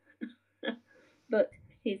 etc. But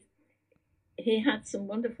he had some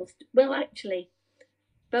wonderful... Well, actually,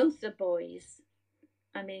 both the boys,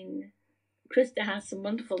 Krista has some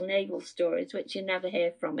wonderful naval stories, which you never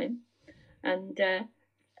hear from him. And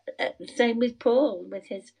same with Paul, with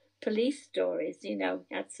his police stories, he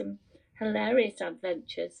had some hilarious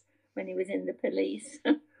adventures when he was in the police.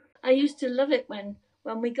 I used to love it when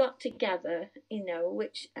we got together,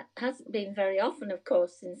 which hasn't been very often, of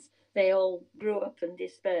course, since they all grew up and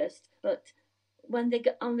dispersed. But when they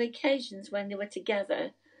got on the occasions when they were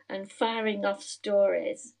together and firing off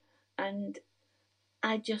stories, and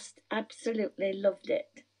I just absolutely loved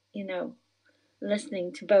it,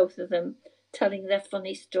 listening to both of them telling their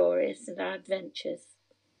funny stories and their adventures.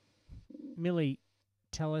 Millie,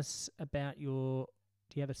 tell us about do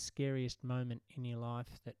you have a scariest moment in your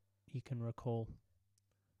life that you can recall?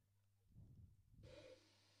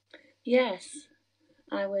 Yes,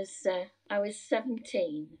 I was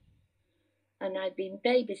 17 and I'd been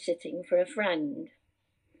babysitting for a friend,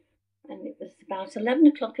 and it was about 11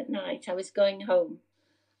 o'clock at night. I was going home.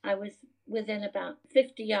 I was within about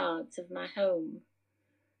 50 yards of my home,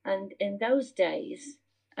 and in those days,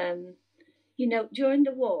 during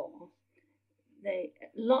the war,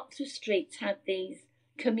 lots of streets had these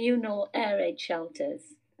communal air raid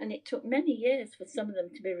shelters, and it took many years for some of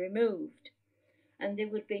them to be removed, and they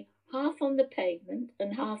would be half on the pavement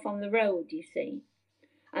and half on the road, you see,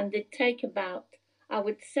 and they'd take about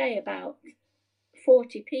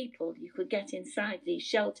 40 people you could get inside these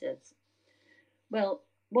shelters. Well,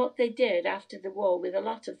 what they did after the war with a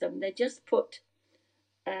lot of them, they just put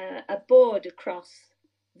a board across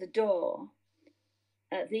the door,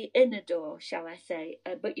 the inner door, shall I say,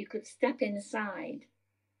 but you could step inside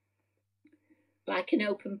like an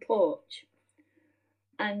open porch.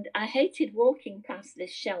 And I hated walking past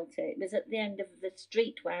this shelter. It was at the end of the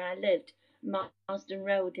street where I lived, Marsden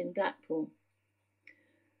Road in Blackpool.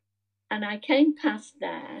 And I came past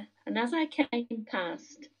there, and as I came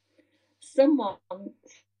past, someone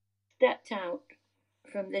stepped out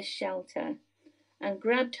from this shelter and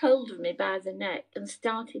grabbed hold of me by the neck and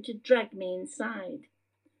started to drag me inside.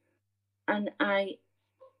 And I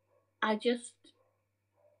just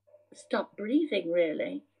stopped breathing,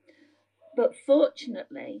 really. But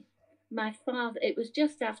fortunately, my father, it was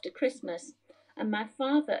just after Christmas, and my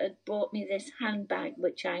father had bought me this handbag,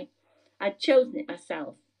 which I'd chosen it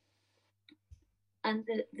myself. And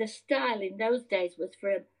the style in those days was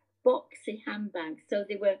for boxy handbags. So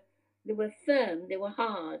they were firm, they were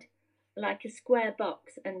hard, like a square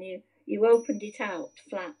box, and you opened it out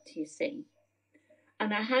flat, you see.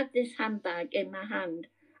 And I had this handbag in my hand,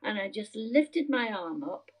 and I just lifted my arm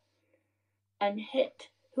up and hit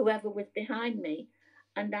whoever was behind me,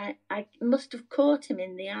 and I must have caught him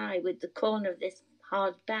in the eye with the corner of this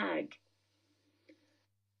hard bag.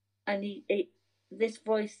 And this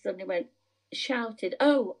voice suddenly shouted,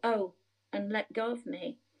 "Oh, oh," and let go of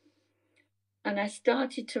me. And I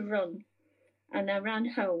started to run, and I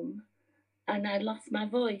ran home, and I lost my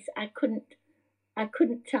voice. I couldn't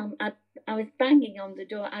tell. I was banging on the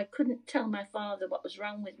door. I couldn't tell my father what was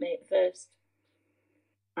wrong with me at first.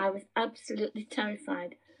 I was absolutely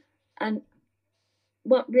terrified. And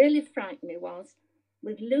what really frightened me was,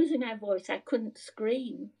 with losing my voice, I couldn't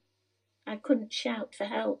scream. I couldn't shout for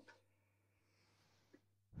help.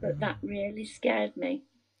 But that really scared me.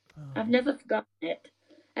 I've never forgotten it.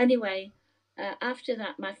 Anyway, after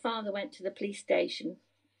that, my father went to the police station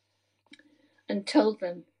and told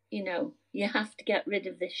them, you have to get rid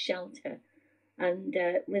of this shelter. And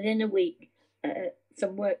within a week,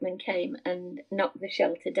 some workmen came and knocked the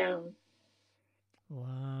shelter down.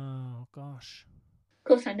 Wow, gosh. Of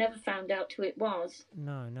course, I never found out who it was.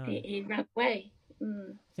 No. He ran away.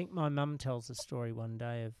 Mm. I think my mum tells a story one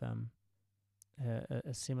day of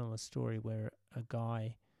a similar story where a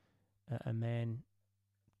guy, a man,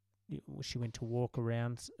 she went to walk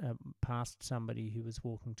around past somebody who was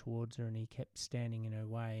walking towards her, and he kept standing in her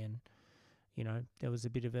way, and there was a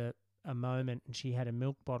bit of a moment, and she had a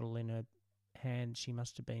milk bottle in her hand. She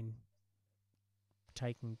must have been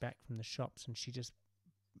taking back from the shops, and she just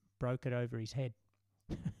broke it over his head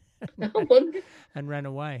and ran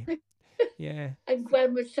away. Yeah. And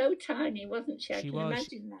Gwen was so tiny, wasn't she? I can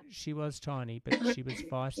imagine that. She was tiny, but she was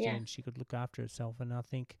feisty and she could look after herself. And I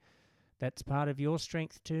think that's part of your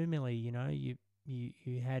strength too, Millie. You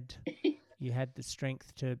had the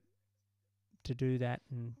strength to do that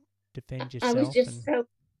and defend yourself.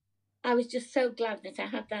 I was just so glad that I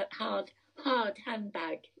had that hard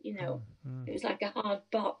handbag. It was like a hard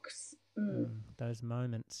box. Those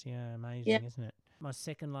moments, amazing, isn't it? My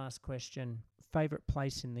second last question: favorite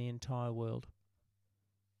place in the entire world?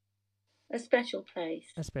 A special place.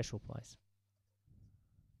 A special place.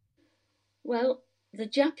 Well, the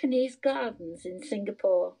Japanese gardens in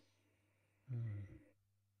Singapore.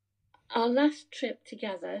 Our last trip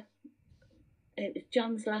together, it was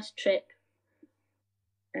John's last trip,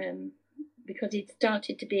 because he'd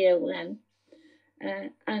started to be ill then.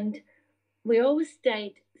 And we always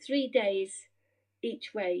stayed 3 days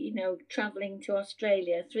each way, travelling to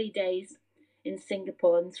Australia, 3 days in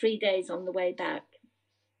Singapore and 3 days on the way back.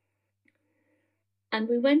 And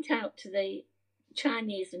we went out to the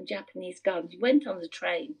Chinese and Japanese gardens. We went on the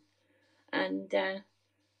train, and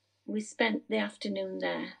we spent the afternoon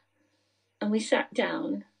there, and we sat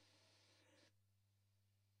down,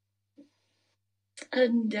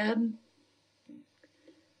 and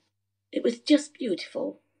it was just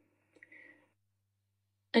beautiful.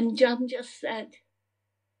 And John just said,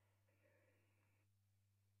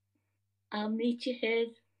 "I'll meet you here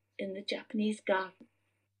in the Japanese garden."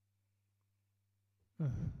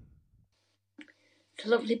 It's a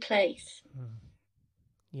lovely place.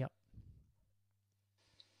 Yep.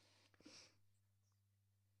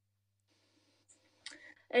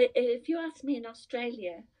 If you ask me in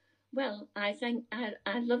Australia, well, I think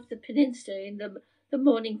I love the peninsula, in the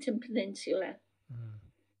Mornington Peninsula.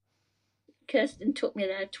 Kirsten took me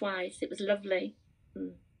there twice. It was lovely.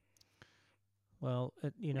 Well,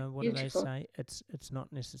 what beautiful. Do they say? It's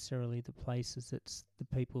not necessarily the places; it's the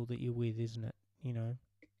people that you're with, isn't it?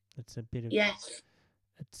 It's a bit of yes.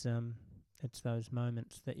 It's those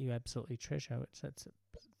moments that you absolutely treasure.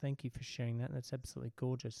 Thank you for sharing that. That's absolutely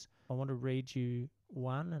gorgeous. I want to read you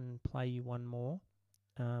one and play you one more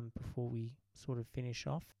before we sort of finish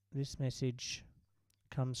off. This message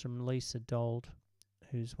comes from Lisa Dold,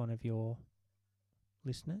 who's one of your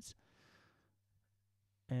listeners.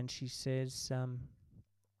 And she says,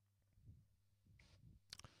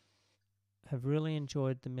 have really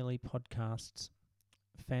enjoyed the Millie podcasts.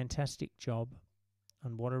 Fantastic job,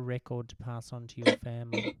 and what a record to pass on to your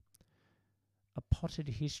family. A potted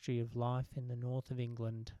history of life in the north of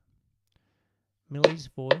England. Millie's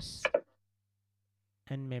voice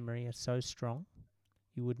and memory are so strong,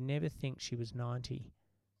 you would never think she was 90.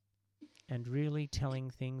 And really telling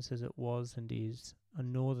things as it was and is, a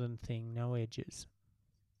northern thing, no edges.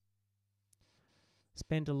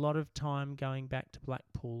 Spent a lot of time going back to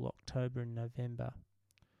Blackpool, October and November,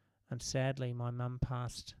 and sadly my mum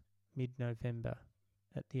passed mid-November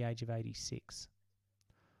at the age of 86.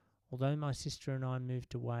 although my sister and I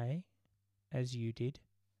moved away, as you did,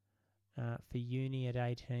 for uni at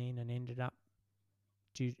 18 and ended up,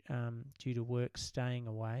 due to work, staying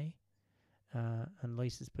away, and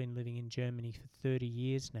Lisa's been living in Germany for 30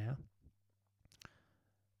 years now.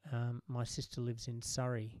 My sister lives in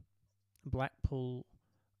Surrey. Blackpool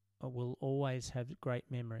will always have great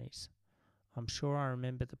memories. I'm sure I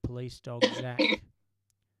remember the police dog Zach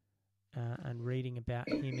and reading about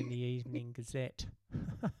him in the Evening Gazette.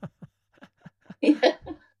 Yeah.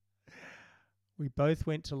 We both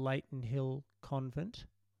went to Leighton Hill Convent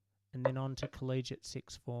and then on to collegiate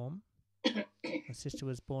sixth form. My sister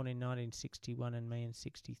was born in 1961 and me in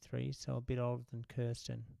 63, so a bit older than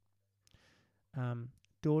Kirsten.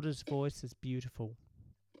 Daughter's voice is beautiful.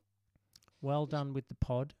 Well done with the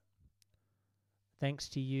pod. Thanks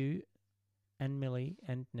to you and Millie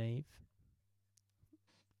and Neve.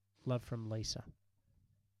 Love from Lisa.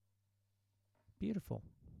 Beautiful.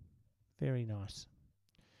 Very nice.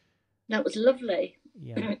 That was lovely.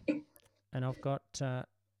 Yeah. And I've got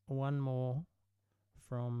one more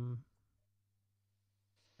from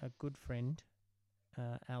a good friend,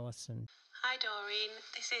 Alison. Hi Doreen,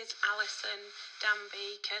 this is Alison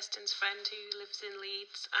Danby, Kirsten's friend who lives in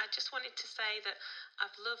Leeds. I just wanted to say that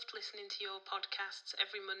I've loved listening to your podcasts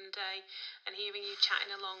every Monday and hearing you chatting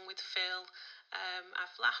along with Phil.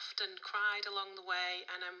 I've laughed and cried along the way,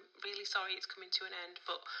 and I'm really sorry it's coming to an end,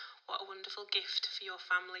 but what a wonderful gift for your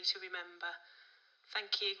family to remember.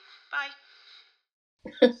 Thank you. Bye.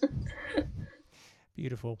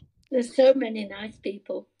 Beautiful. There's so many nice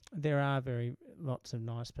people. There are lots of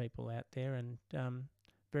nice people out there, and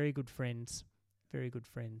very good friends. Very good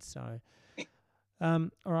friends. So, all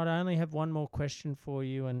right, I only have one more question for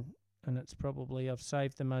you, and it's probably, I've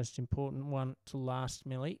saved the most important one to last,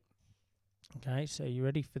 Millie. Okay, so you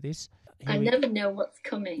ready for this? I never know what's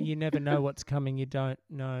coming. You never know what's coming. You don't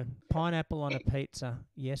know. Pineapple on a pizza,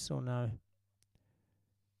 yes or no?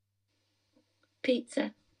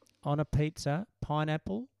 Pizza. On a pizza,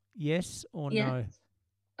 pineapple, yes or no?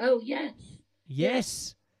 Oh, yes.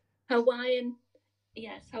 Yes. Hawaiian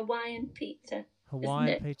pizza.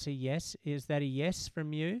 Hawaiian pizza, yes. Is that a yes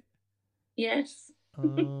from you? Yes.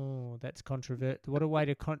 Oh, that's controversial. What a way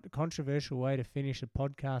to controversial way to finish a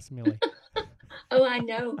podcast, Millie. Oh, I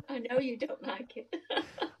know you don't like it.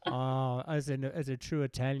 Oh, as a true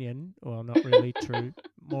Italian, well, not really true,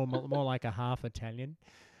 more like a half Italian.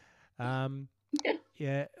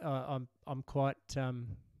 Yeah, I'm quite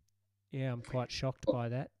I'm quite shocked by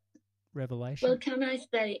that revelation. Well, can I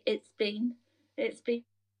say it's been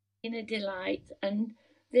a delight, and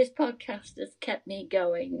this podcast has kept me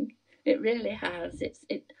going. It really has.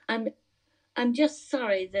 I'm just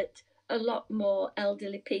sorry that a lot more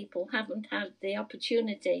elderly people haven't had the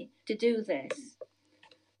opportunity to do this,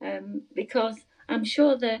 because I'm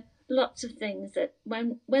sure there are lots of things that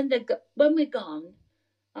when we're gone,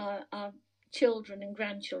 our children and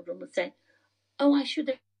grandchildren would say, "Oh, I should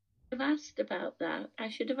have asked about that. I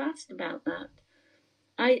should have asked about that."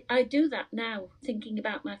 I do that now, thinking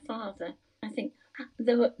about my father. I think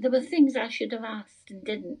there were things I should have asked and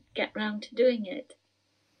didn't get round to doing it.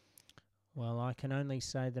 Well, I can only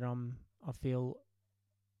say that I feel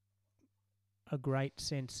a great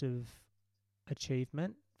sense of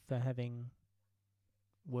achievement for having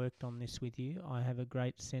worked on this with you. I have a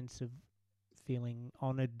great sense of feeling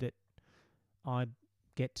honoured that I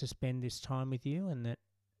get to spend this time with you, and that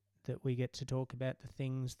we get to talk about the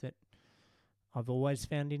things that I've always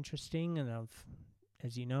found interesting, and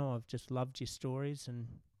as you know, I've just loved your stories,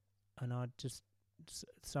 and I'm just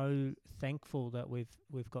so thankful that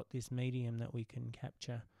we've got this medium that we can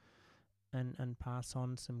capture and pass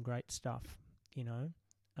on some great stuff, you know.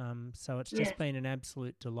 So it's just been an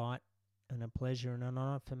absolute delight and a pleasure and an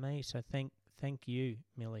honour for me. So thank you,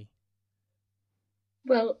 Millie.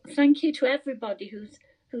 Well, thank you to everybody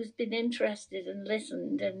who's been interested and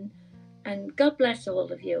listened, and God bless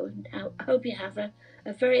all of you, and I hope you have a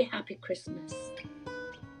very happy Christmas.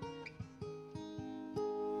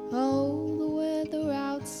 Oh, the weather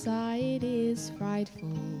outside is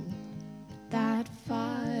frightful. That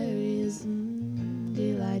fire is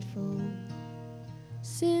delightful.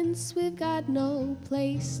 Since we've got no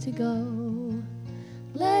place to go,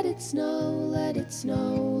 let it snow, let it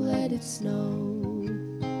snow, let it snow.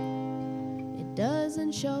 It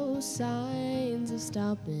doesn't show signs of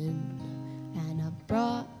stopping, and I've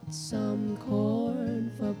brought some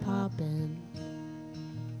corn for popping.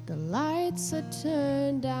 The lights are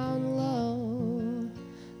turned down low.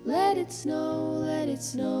 Let it snow, let it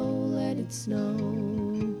snow, let it snow.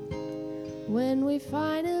 When we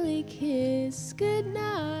finally kiss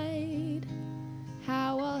goodnight,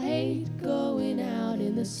 how I'll hate going out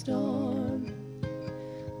in the the storm.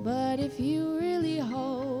 But if you really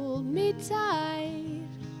hold me tight,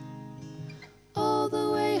 all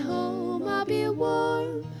the way home I'll be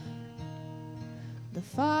warm. The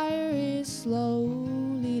fire is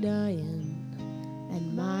slowly dying,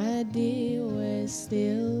 and my dear, we're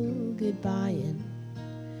still goodbying.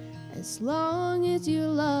 As long as you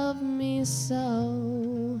love me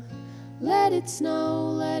so, let it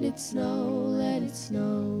snow, let it snow, let it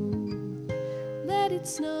snow. Let it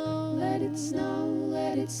snow, let it snow,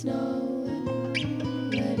 let it snow.